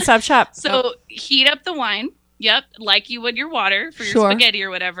 Yeah. One stop shop. So heat up the wine. Yep, like you would your water for your Sure. spaghetti or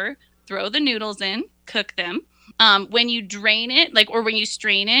whatever. Throw the noodles in, cook them. When you drain it, or when you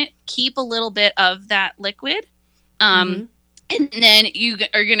strain it, keep a little bit of that liquid. And then you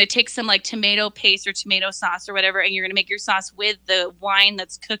are going to take some like tomato paste or tomato sauce or whatever, and you're going to make your sauce with the wine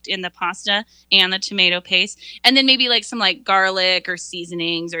that's cooked in the pasta and the tomato paste. And then maybe like some like garlic or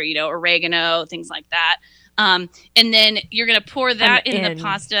seasonings or, oregano, things like that. And then you're going to pour that in the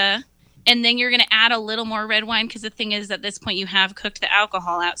pasta. And then you're going to add a little more red wine because the thing is at this point you have cooked the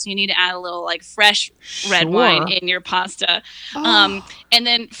alcohol out. So you need to add a little like fresh red wine in your pasta. And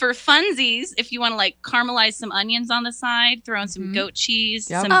then for funsies, if you want to like caramelize some onions on the side, throw in some goat cheese,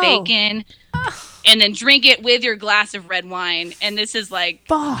 Yep. some bacon, and then drink it with your glass of red wine. And this is like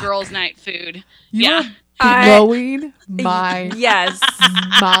girls' night food. You're I- blowing my Yes.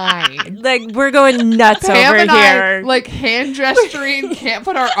 mind. Like we're going nuts Pam over and here. I, like hand gesturing, can't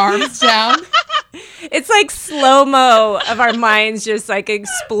put our arms down. It's like slow-mo of our minds just like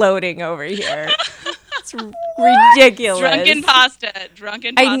exploding over here. It's ridiculous. Drunken pasta.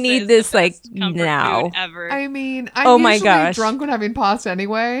 I need is this, the best like, comfort now. food ever. I mean, I'm Oh my usually gosh. drunk when having pasta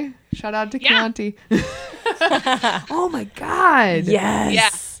anyway. Shout out to Yeah. Chianti. Oh my God.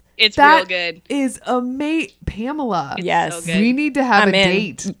 Yes. It's That real good. is Pamela. Yes. so good. We need to have I'm a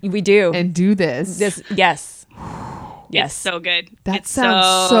in. date We do. and do this. Yes. It's Yes. so good. That It's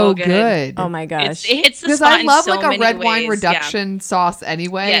sounds so good. Oh my gosh. It hits the Because spot I love in so like a many red wine ways. reduction sauce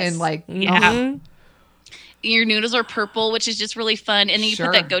anyway, Yes. and like Yeah. Mhm. Your noodles are purple, which is just really fun. And then you Sure.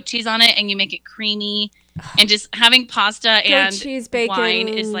 put that goat cheese on it and you make it creamy. And just having pasta and cheese, bacon, wine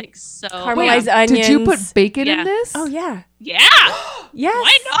is like so caramelized yeah. onions. Did you put bacon in Yeah. this? Oh yeah. Yeah. Yes.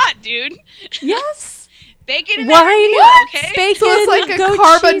 Why not, dude? Yes. Bacon and Wine, everything, okay? bacon, So it's like a goat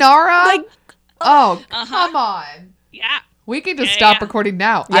carbonara. cheese, like oh, Uh-huh. come on. Yeah. We can just Yeah, stop yeah. recording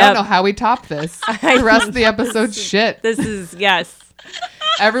now. I Yep. don't know how we top this. The rest of the episode's shit. this is yes.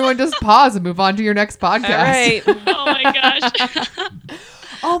 Everyone just pause and move on to your next podcast. All right. Oh my gosh.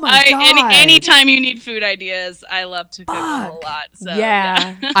 Oh my God. Anytime you need food ideas, I love to cook a whole Fuck. lot. So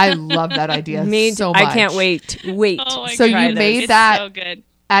Yeah. I love that idea so much. I can't wait. Oh my So you gosh. made It's that- so good.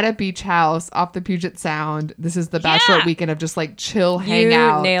 At a beach house off the Puget Sound. This is the bachelorette Yeah. weekend of just like chill, You hang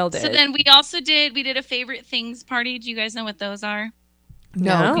out. nailed it. So then we also did a favorite things party. Do you guys know what those are?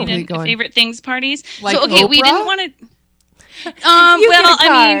 No, No. We complete did going. favorite things parties. Like so okay, we Oprah? didn't want to. you well, get a car,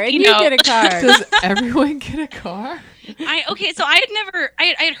 I mean, and you you know, get a car. Does everyone get a car? So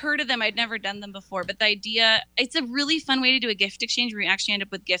I had heard of them. I'd never done them before, but the idea, it's a really fun way to do a gift exchange where you actually end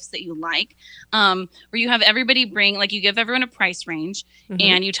up with gifts that you like. Where you have everybody bring, like you give everyone a price range Mhm.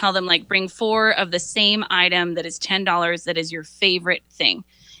 and you tell them like bring 4 of the same item that is $10 that is your favorite thing.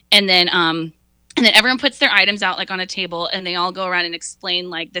 And then everyone puts their items out like on a table and they all go around and explain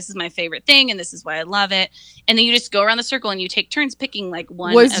like this is my favorite thing and this is why I love it. And then you just go around the circle and you take turns picking like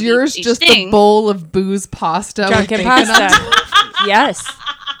one. Was of yours each just thing. the bowl of booze pasta? with Drunken bacon on pasta. Yes.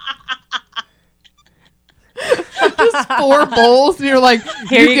 just 4 bowls, and you're like,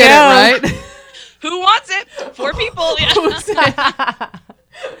 Here you get go. it, right? Who wants it? 4 people. Yeah.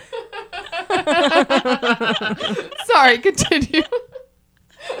 Sorry, continue.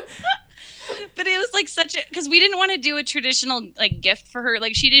 But it was like such a, because we didn't want to do a traditional like gift for her.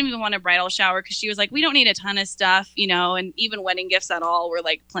 Like she didn't even want a bridal shower because she was like, we don't need a ton of stuff, and even wedding gifts at all were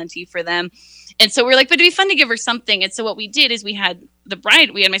like plenty for them. And so we're like, but it'd be fun to give her something. And so what we did is we had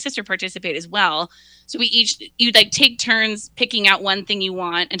my sister participate as well. So you'd like take turns picking out one thing you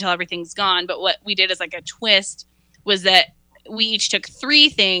want until everything's gone. But what we did as like a twist was that we each took 3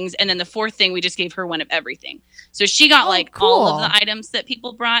 things, and then the 4th thing we just gave her one of everything. So she got like all of cool. the items that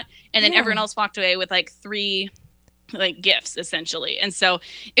people brought, and then Yeah. everyone else walked away with like 3 like gifts essentially. And so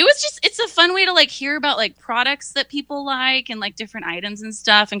it's a fun way to like hear about like products that people like and like different items and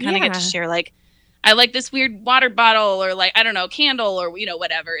stuff, and kind of get to Yeah. share like I like this weird water bottle or like I don't know, candle or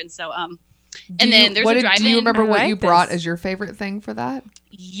whatever. And so and then there's a drive-in. Do you remember I what like you brought this. as your favorite thing for that?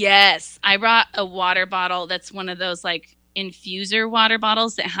 Yes, I brought a water bottle that's one of those like infuser water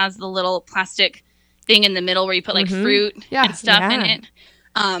bottles that has the little plastic thing in the middle where you put like Mhm. fruit Yeah. and stuff in Yeah.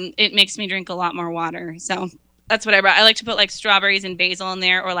 it. It makes me drink a lot more water. So that's what I brought. I like to put like strawberries and basil in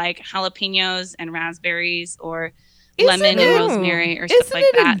there, or like jalapenos and raspberries, or lemon and it- rosemary, or stuff Isn't like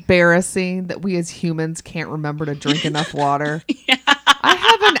it that. embarrassing that we as humans can't remember to drink enough water? Yeah. I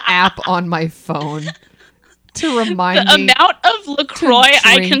have an app on my phone to remind The me amount of to LaCroix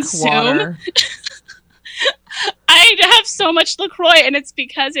I drink consume, water. I have so much LaCroix, and it's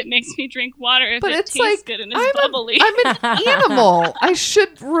because it makes me drink water if But it it's tastes like, good and is bubbly. I'm an animal. I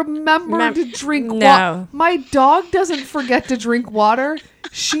should remember Mem- to drink water. No. My dog doesn't forget to drink water.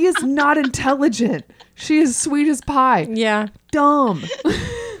 She is not intelligent. She is sweet as pie. Yeah. Dumb.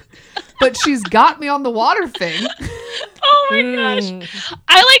 But she's got me on the water thing. Oh my gosh.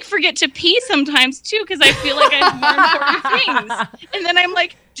 I like forget to pee sometimes too because I feel like I have more important things. And then I'm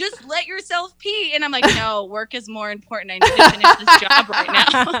like, just let yourself pee. And I'm like, no, work is more important. I need to finish this job right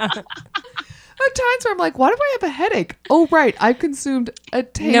now. There are times where I'm like, why do I have a headache? Oh, right. I've consumed a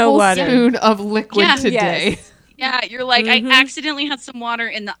No water. tablespoon of liquid Yeah. today. Yes. Yeah, you're like, Mhm. I accidentally had some water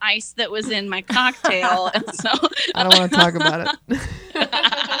in the ice that was in my cocktail. And so, I don't want to talk about it.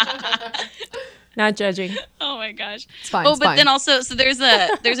 Not judging. oh my gosh. It's fine. Oh, it's but fine. then also, so there's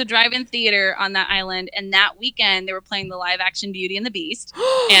a drive-in theater on that island, and that weekend they were playing the live-action Beauty and the Beast,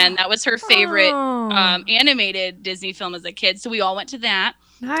 and that was her favorite Oh. animated Disney film as a kid. So we all went to that,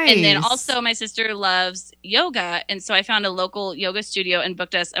 Nice. and then also my sister loves yoga, and so I found a local yoga studio and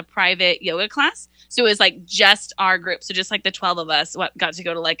booked us a private yoga class. So it was like just our group, so just like the 12 of us got to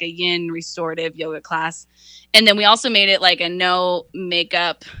go to like a yin restorative yoga class, and then we also made it like a no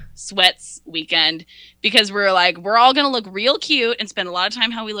makeup sweats weekend because we're all gonna look real cute and spend a lot of time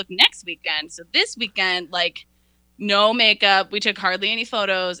how we look next weekend. So this weekend, like no makeup. We took hardly any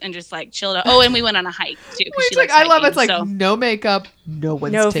photos and just like chilled out. Oh, and we went on a hike too. 'Cause she likes I love it's hiking, like so. no makeup, no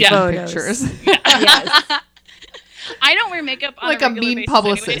one's No taking photos. pictures. Yes. I don't wear makeup on Like a a regular mean basis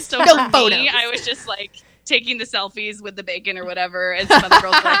publicist. Anyway, so No for photos. me, I was just like taking the selfies with the bacon or whatever, and some other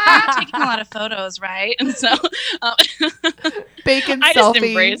girls were like, "You're taking a lot of photos, right?" And so Bacon I just selfie.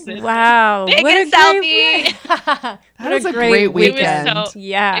 embraced it. Wow. Bacon what a selfie. That was a great weekend. It was so-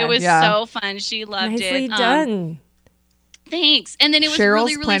 Yeah. It was Yeah. so fun. She loved nicely it. done. Thanks. And then it was Cheryl's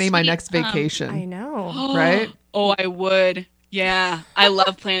really, really planning my sweet. next vacation. I know. Right? Oh, I would. Yeah, I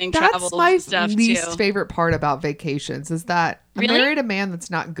love planning That's travel my stuff least too. favorite part about vacations is that I Really? married a man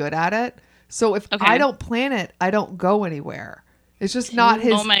that's not good at it. So if Okay. I don't plan it, I don't go anywhere. It's just not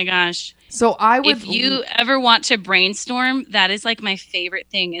his. Oh my gosh. So I would. If you ever want to brainstorm, that is like my favorite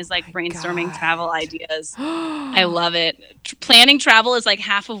thing is like brainstorming God. travel ideas. I love it. Planning travel is like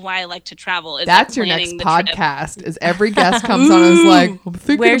half of why I like to travel. Is That's like your next planning the trip. podcast. Is every guest comes on and is like, I'm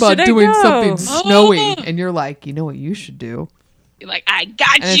thinking Where about should I doing go? something snowy, Oh. and you're like, you know what you should do, You're like, I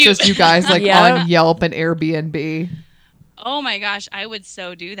got and it's you. just you guys like Yeah. on Yelp and Airbnb. Oh my gosh, I would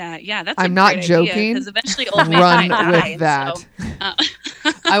so do that. Yeah, that's. I'm not joking. Because eventually, old man Run might die, with and that.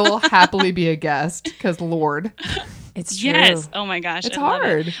 so, I will happily be a guest because Lord, It's true. yes. Oh my gosh, it's I love it.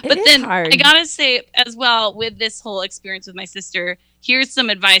 hard. It But is then hard. I gotta say as well with this whole experience with my sister, here's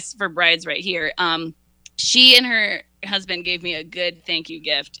some advice for brides right here. She and her husband gave me a good thank you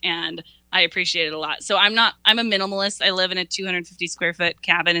gift, and I appreciate it a lot. So I'm a minimalist. I live in a 250 square foot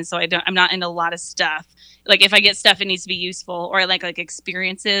cabin, and so I'm not into a lot of stuff. Like if I get stuff, it needs to be useful, or I like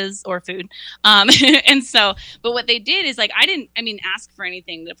experiences or food. And so, but what they did is like I didn't ask for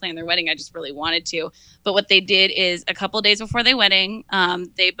anything to plan their wedding. I just really wanted to. But what they did is a couple of days before their wedding,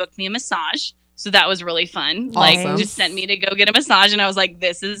 they booked me a massage. So that was really fun. Awesome. Like just sent me to go get a massage, and I was like,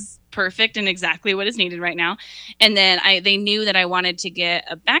 this is perfect and exactly what is needed right now. And then they knew that I wanted to get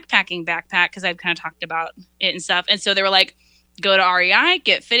a backpacking backpack because I've kind of talked about it and stuff. And so they were like, go to REI,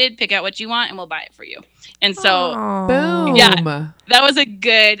 get fitted, pick out what you want, and we'll buy it for you. And so Aw. Boom. Yeah. that was a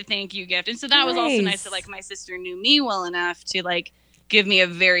good thank you gift. And so that was also Nice. nice that like my sister knew me well enough to like give me a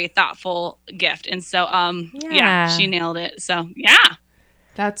very thoughtful gift. And so yeah, Yeah. she nailed it. So yeah.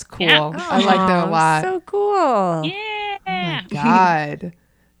 That's cool. Yeah. I like that a Aw, lot. So cool. Oh Yeah. my God.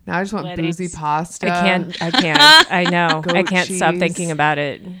 Now I just want Weddings. boozy pasta. I can't. I know. I Goat can't stop cheese. thinking about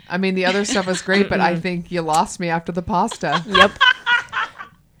it. I mean, the other stuff was great, but I think you lost me after the pasta. Yep.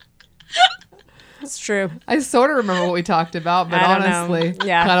 It's true. I sort of remember what we talked about, but I don't know. honestly,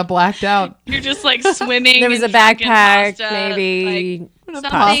 Yeah. kind of blacked out. You're just like swimming. There was a in fucking backpack, pasta, maybe. like, Pasta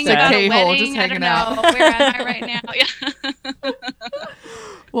something about a K-hole, wedding. just I hanging don't out. know. Where am I right now? Yeah.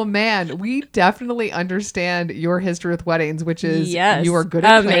 Well, man, we definitely understand your history with weddings, which is Yes. you are good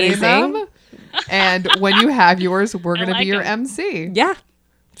at Amazing. planning them. And when you have yours, we're going to like be your 'em. MC. Yeah.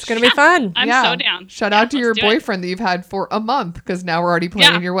 It's gonna be fun. I'm so down. Shout Yeah, out to your let's do it. boyfriend that you've had for a month because now we're already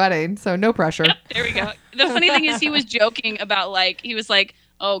planning Yeah. your wedding. So no pressure. Yep, there we go. The funny thing is he was joking about like he was like,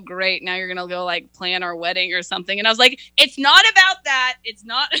 oh great, now you're gonna go like plan our wedding or something. And I was like, it's not about that. It's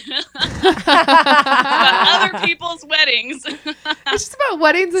not about other people's weddings. It's just about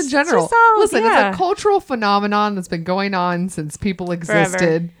weddings in general. just all- Listen, yeah. it's a cultural phenomenon that's been going on since people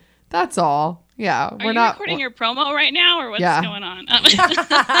existed. That's all. Yeah, Are we're you not. recording your promo right now or what's Yeah. going on?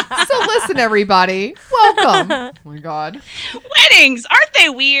 So listen, everybody, welcome. Oh my God, Weddings, aren't they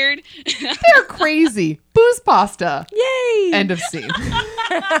weird? they're crazy. Booze pasta. Yay! Uh, End of scene.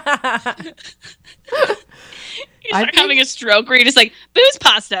 You I start having a stroke where you're just like, booze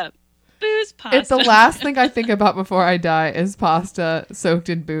pasta. Booze pasta. If the last thing I think about before I die is pasta soaked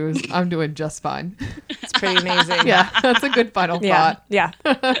in booze, I'm doing just fine. It's pretty amazing. Yeah, that's a good final Yeah. thought. Yeah.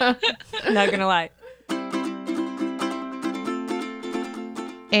 Not gonna lie.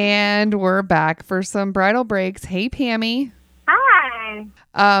 And we're back for some bridal breaks. Hey, Pammy. Hi.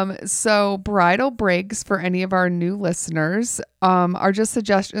 So bridal breaks for any of our new listeners are just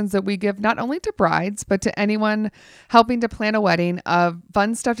suggestions that we give not only to brides, but to anyone helping to plan a wedding of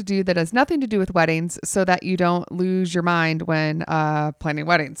fun stuff to do that has nothing to do with weddings so that you don't lose your mind when planning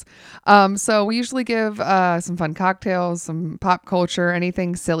weddings. So we usually give some fun cocktails, some pop culture,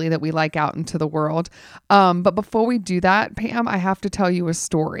 anything silly that we like out into the world. But before we do that, Pam, I have to tell you a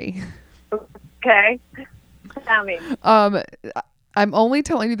story. Okay. Tell me. I'm only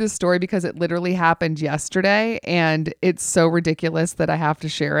telling you this story because it literally happened yesterday and it's so ridiculous that I have to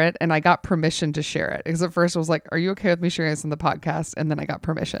share it. And I got permission to share it because at first I was like, are you okay with me sharing this on the podcast? And then I got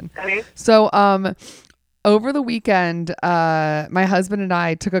permission. Okay. So, over the weekend, my husband and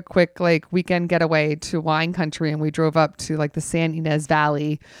I took a quick weekend getaway to wine country, and we drove up to like the San Ynez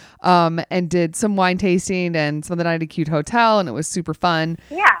Valley, and did some wine tasting and spent the night at a cute hotel, and it was super fun.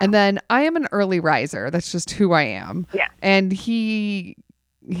 Yeah. And then I am an early riser. That's just who I am. Yeah. And he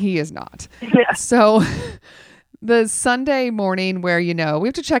is not. Yeah. So the Sunday morning where, we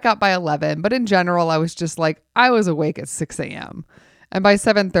have to check out by 11, but in general, I was just like, I was awake at 6 a.m. And by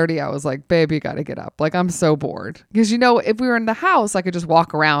 7:30, I was like, babe, you got to get up. Like, I'm so bored. Because, if we were in the house, I could just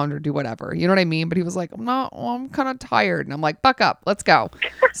walk around or do whatever. You know what I mean? But he was like, I'm kind of tired. And I'm like, buck up. Let's go.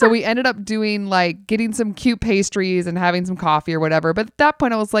 So we ended up doing getting some cute pastries and having some coffee or whatever. But at that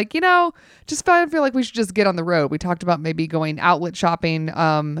point, I was like, just feel like we should just get on the road. We talked about maybe going outlet shopping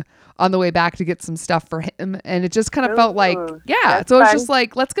on the way back to get some stuff for him. And it just kind of felt like, that's So it's fun. just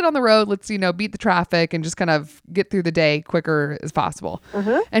like, let's get on the road. Let's, beat the traffic and just kind of get through the day quicker as possible.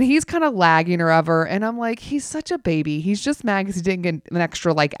 And he's kind of lagging or ever. And I'm like, he's such a baby. He's just mad because he didn't get an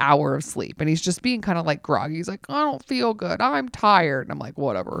extra hour of sleep. And he's just being kind of groggy. He's like, I don't feel good. I'm tired. And I'm like,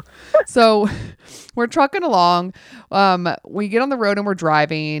 whatever. So we're trucking along. We get on the road and we're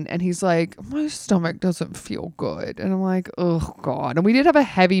driving. And he's like, my stomach doesn't feel good. And I'm like, oh God. And we did have a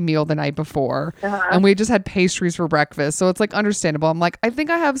heavy meal the night before. And we just had pastries for breakfast. So it's understandable. I'm like, I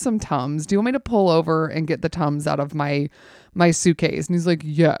think I have some Tums. Do you want me to pull over and get the Tums out of my suitcase? And he's like,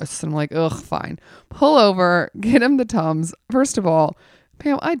 yes. And I'm like, ugh, fine. Pull over, get him the Tums. First of all,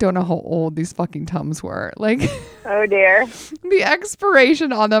 Pam, I don't know how old these fucking Tums were. Oh dear. The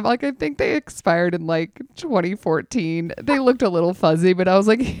expiration on them, I think they expired in 2014. They looked a little fuzzy, but I was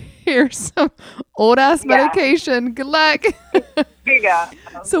like, here's some old ass medication. Good luck. Here you go.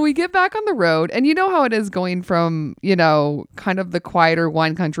 So we get back on the road, and you know how it is going from, kind of the quieter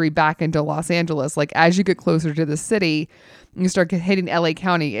wine country back into Los Angeles. As you get closer to the city, you start hitting LA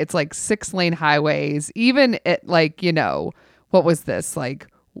County. It's 6-lane highways, even at what was this?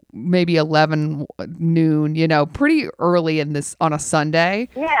 Maybe 11 noon, pretty early on a Sunday.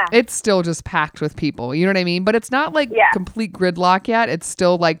 Yeah. It's still just packed with people. You know what I mean? But it's not complete gridlock yet. It's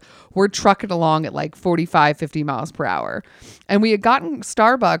still we're trucking along at 45, 50 miles per hour. And we had gotten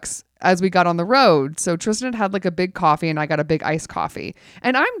Starbucks as we got on the road. So Tristan had a big coffee and I got a big iced coffee.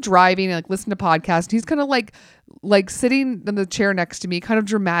 And I'm driving and listening to podcasts. He's kind of sitting in the chair next to me, kind of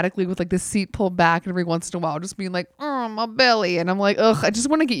dramatically with the seat pulled back, and every once in a while just being like, oh, my belly. And I'm like, ugh, I just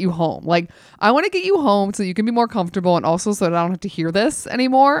want to get you home. I want to get you home so you can be more comfortable, and also so that I don't have to hear this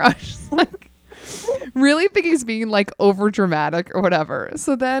anymore. I was just really think he's being over dramatic or whatever.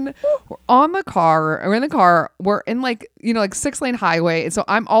 So then we're in the car, we're in 6-lane highway. And so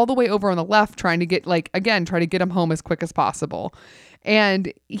I'm all the way over on the left trying to get try to get him home as quick as possible.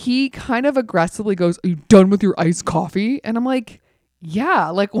 And he kind of aggressively goes, are you done with your iced coffee? And I'm like,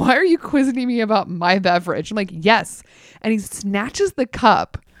 yeah, why are you quizzing me about my beverage? I'm like, yes. And he snatches the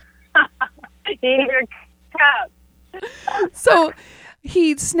cup. Your cup. So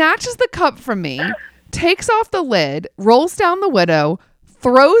he snatches the cup from me, takes off the lid, rolls down the window,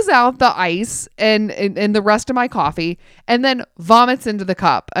 throws out the ice and the rest of my coffee, and then vomits into the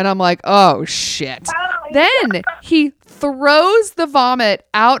cup. And I'm like, oh shit. Then he throws the vomit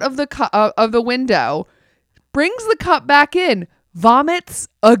out of the window, brings the cup back in, vomits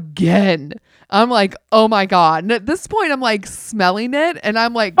again. I'm like, oh my God. And at this point, I'm smelling it, and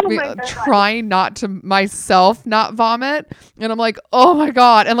I'm trying not to myself not vomit. And I'm like, oh my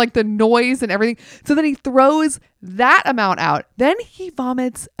God. And the noise and everything. So then he throws that amount out. Then he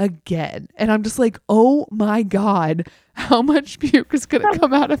vomits again. And I'm just like, oh my God, how much puke is going to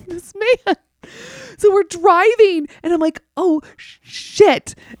come out of this man? So we're driving, and I'm like, oh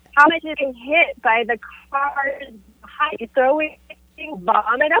shit. How much is he hit by the car's height? Throwing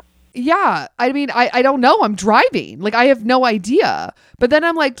vomit up? Yeah. I mean, I don't know. I'm driving. I have no idea. But then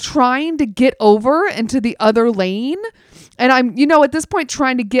I'm trying to get over into the other lane. And I'm, at this point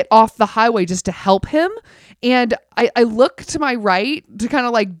trying to get off the highway just to help him. And I look to my right to kind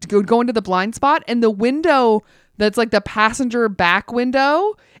of go into the blind spot. And the window that's the passenger back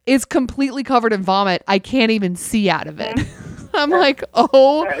window is completely covered in vomit. I can't even see out of it. I'm like,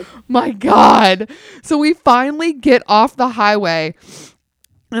 oh my God. So we finally get off the highway.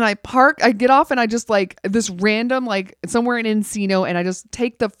 And I get off, and I just this random, somewhere in Encino, and I just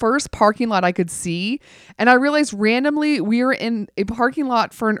take the first parking lot I could see. And I realized randomly we were in a parking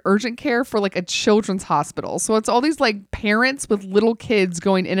lot for an urgent care for a children's hospital. So it's all these parents with little kids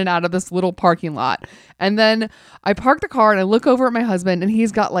going in and out of this little parking lot. And then I park the car and I look over at my husband, and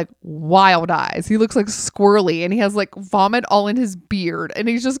he's got wild eyes. He looks squirrely, and he has vomit all in his beard, and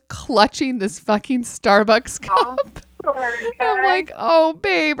he's just clutching this fucking Starbucks cup. I'm like, oh,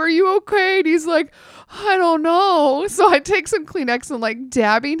 babe, are you okay? And he's like, I don't know. So I take some Kleenex and like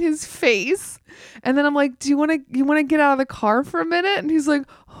dabbing his face. And then I'm like, you want to get out of the car for a minute? And he's like,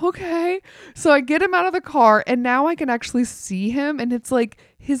 okay. So I get him out of the car and now I can actually see him. And it's like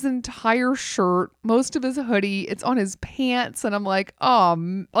his entire shirt, most of his hoodie, it's on his pants. And I'm like,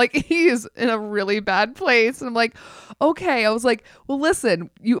 like he is in a really bad place. And I'm like, okay. I was like, well, listen,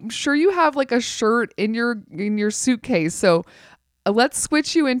 I'm sure you have like a shirt in your suitcase. So let's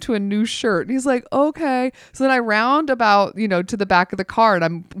switch you into a new shirt. And he's like, okay. So then I round about, to the back of the car and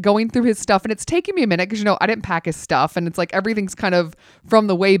I'm going through his stuff and it's taking me a minute because, I didn't pack his stuff and it's like everything's kind of from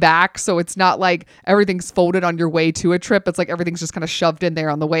the way back. So it's not like everything's folded on your way to a trip. It's like everything's just kind of shoved in there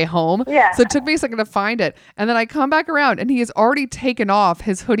on the way home. Yeah. So it took me a second to find it. And then I come back around and he has already taken off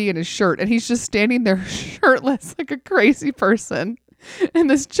his hoodie and his shirt and he's just standing there shirtless like a crazy person in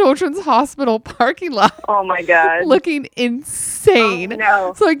this children's hospital parking lot. Oh my God. Looking insane. Oh,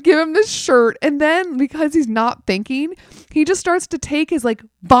 no. So I give him this shirt and then because he's not thinking, he just starts to take his like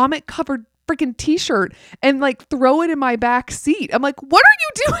vomit covered freaking t-shirt and like throw it in my back seat. I'm like, what are you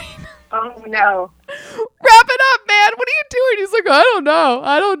doing? Oh no. Wrap it up, man. What are you doing? He's like, I don't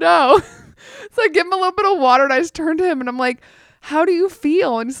know. So I give him a little bit of water and I just turn to him and I'm like, how do you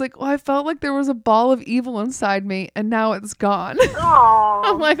feel? And he's like, well, I felt like there was a ball of evil inside me and now it's gone. Oh.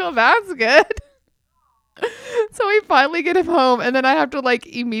 I'm like, oh, that's good. So we finally get him home and then I have to like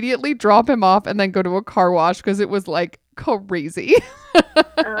immediately drop him off and then go to a car wash because it was like crazy.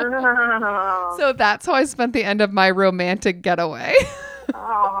 Oh. So that's how I spent the end of my romantic getaway.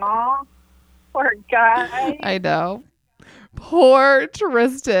 Aw. Poor guy. I know. Poor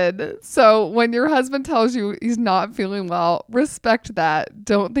Tristan. So when your husband tells you he's not feeling well, respect that.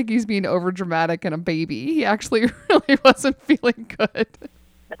 Don't think he's being over dramatic and a baby. He actually really wasn't feeling good.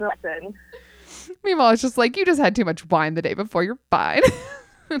 Listen. Meanwhile, it's just like, you just had too much wine the day before. You're fine.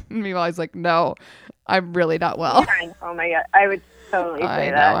 Meanwhile, he's like, no, I'm really not well. Oh my God. I would totally say I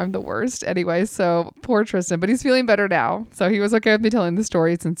know, that. I'm the worst. Anyway, so poor Tristan, but he's feeling better now. So he was okay with me telling the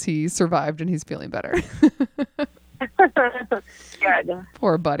story since he survived and he's feeling better. Good.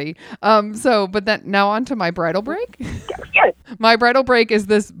 Poor buddy. But then now on to my bridal break. Good. My bridal break is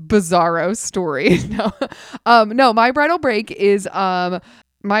this bizarro story. No, my bridal break is a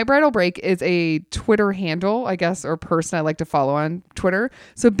Twitter handle, I guess, or person I like to follow on Twitter.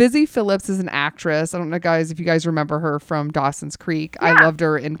 So Busy Phillips is an actress. I don't know, guys, if you guys remember her from Dawson's Creek. Yeah. I loved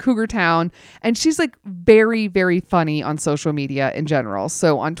her in Cougar Town. And she's like very, very funny on social media in general.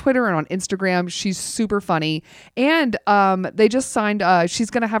 So on Twitter and on Instagram, she's super funny. And they just signed,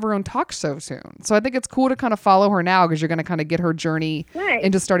 she's going to have her own talk show soon. So I think it's cool to kind of follow her now because you're going to kind of get her journey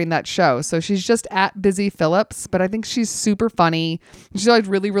into starting that show. So she's just at Busy Phillips, but I think she's super funny. She's like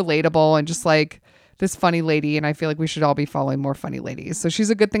really relatable and just like this funny lady, and I feel like we should all be following more funny ladies. So she's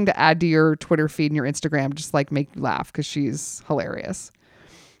a good thing to add to your Twitter feed and your Instagram, just like make you laugh because she's hilarious.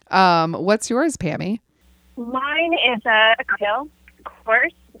 What's yours, Pammy? Mine is a cocktail, of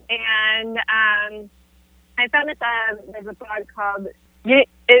course, and I found this there's a blog called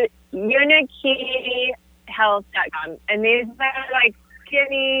UniKeyHealth.com, and these are like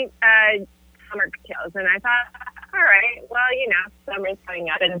skinny summer cocktails, and I thought, all right, well, summer's coming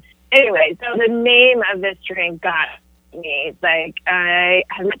up. And anyway, so the name of this drink got me. Like, I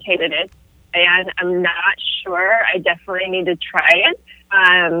haven't tasted it, and I'm not sure. I definitely need to try it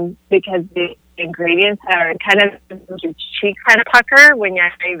because the ingredients are kind of your cheek kind of pucker when you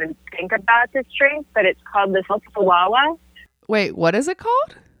even think about this drink. But it's called the Salty Chihuahua. Wait, what is it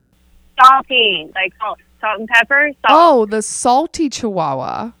called? Salty, like salt and pepper. Salt. Oh, the Salty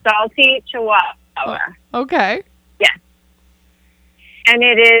Chihuahua. Salty Chihuahua. Oh, okay. Yes. And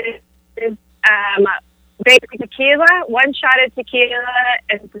it is basically tequila, 1 shot of tequila,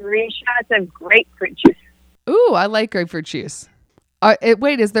 and 3 shots of grapefruit juice. Ooh, I like grapefruit juice.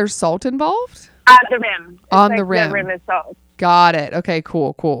 Wait, is there salt involved? The rim. It's On like the rim. The rim is salt. Got it. Okay,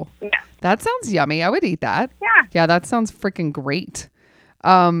 cool. Yeah. That sounds yummy. I would eat that. Yeah. Yeah, that sounds freaking great.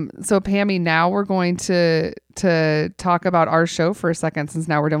 So Pammy, now we're going to talk about our show for a second since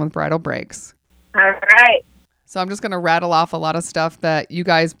now we're done with bridal breaks. All right. So I'm just going to rattle off a lot of stuff that you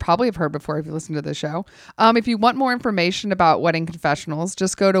guys probably have heard before if you listen to the show. If you want more information about Wedding Confessionals,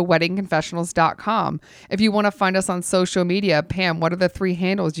 just go to weddingconfessionals.com. If you want to find us on social media, Pam, what are the 3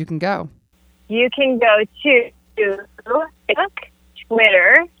 handles you can go? You can go to Facebook,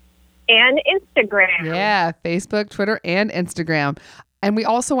 Twitter, and Instagram. Yeah, Facebook, Twitter, and Instagram. And we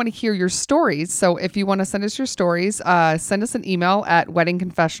also want to hear your stories. So if you want to send us your stories, send us an email at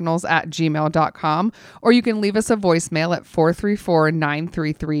weddingconfessionals@gmail.com, or you can leave us a voicemail at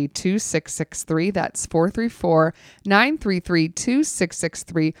 434-933-2663. That's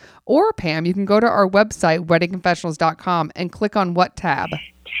 434-933-2663. Or Pam, you can go to our website, weddingconfessionals.com, and click on what tab?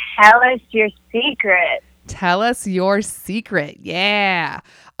 Tell us your secret. Tell us your secret. Yeah.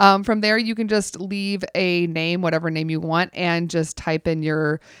 From there, you can just leave a name, whatever name you want, and just type in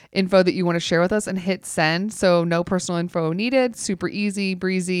your info that you want to share with us and hit send. So no personal info needed. Super easy,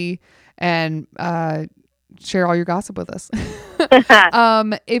 breezy, and share all your gossip with us.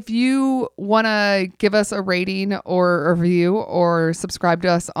 If you want to give us a rating or a review or subscribe to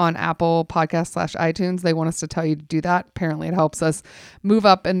us on Apple Podcasts /iTunes, they want us to tell you to do that. Apparently it helps us move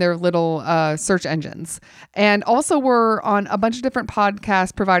up in their little search engines. And also we're on a bunch of different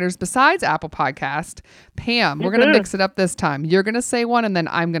podcast providers besides Apple Podcast. Pam, we're going to mix it up this time. You're going to say one and then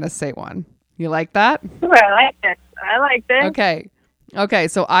I'm going to say one. You like that? Ooh, I like this. I like this. Okay,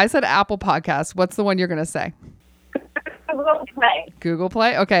 so I said Apple Podcast. What's the one you're going to say? Google Play. Google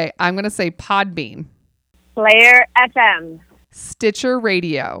Play? Okay, I'm going to say Podbean. Player FM. Stitcher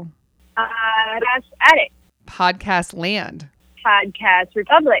Radio. That's Addict. Podcast Land. Podcast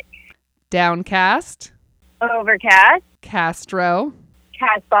Republic. Downcast. Overcast. Castro.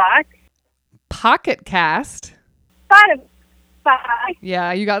 Castbox. Pocket Cast. Spotify.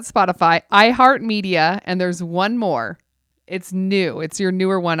 Yeah, you got Spotify. iHeartMedia, and there's one more. It's new. It's your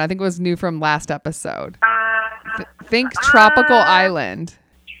newer one. I think it was new from last episode. Think Tropical Island.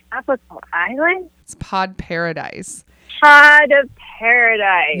 Tropical Island? It's Pod Paradise. Pod of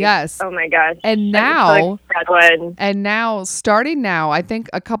Paradise. Yes. Oh my gosh. And now, starting now, I think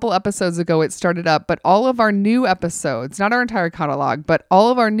a couple episodes ago it started up, but all of our new episodes, not our entire catalog, but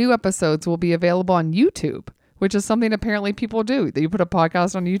all of our new episodes will be available on YouTube, which is something apparently people do. That you put a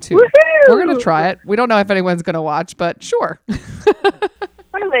podcast on YouTube. Woohoo! We're going to try it. We don't know if anyone's going to watch, but sure. Or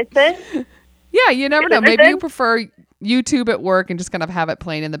listen. Yeah, you never know. Maybe you prefer YouTube at work and just kind of have it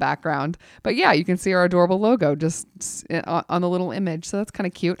playing in the background. But yeah, you can see our adorable logo just on the little image. So that's kind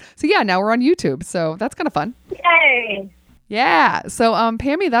of cute. So yeah, now we're on YouTube. So that's kind of fun. Yay. Yeah. So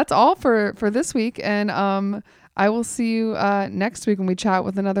Pammy, that's all for this week. And I will see you next week when we chat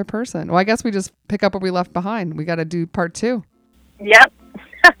with another person. Well, I guess we just pick up where we left behind. We got to do part 2. Yep.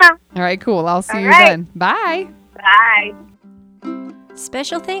 All right, cool. I'll see All you right. then. Bye. Bye.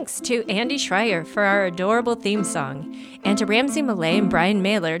 Special thanks to Andy Schreier for our adorable theme song, and to Ramsey Millay and Brian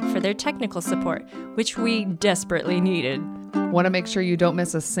Maylard for their technical support, which we desperately needed. Want to make sure you don't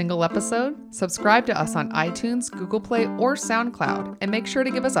miss a single episode? Subscribe to us on iTunes, Google Play, or SoundCloud, and make sure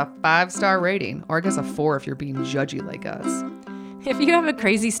to give us a 5-star rating, or I guess a 4 if you're being judgy like us. If you have a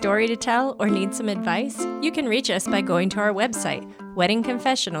crazy story to tell or need some advice, you can reach us by going to our website,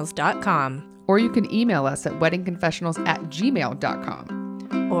 weddingconfessionals.com. Or you can email us at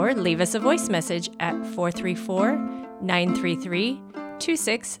weddingconfessionals@gmail.com. Or leave us a voice message at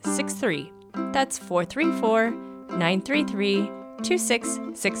 434-933-2663. That's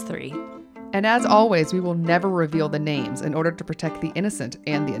 434-933-2663. And as always, we will never reveal the names in order to protect the innocent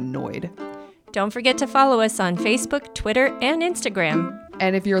and the annoyed. Don't forget to follow us on Facebook, Twitter, and Instagram.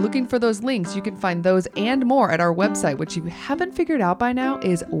 And if you're looking for those links, you can find those and more at our website, which you haven't figured out by now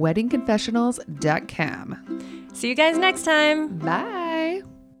is weddingconfessionals.com. See you guys next time. Bye.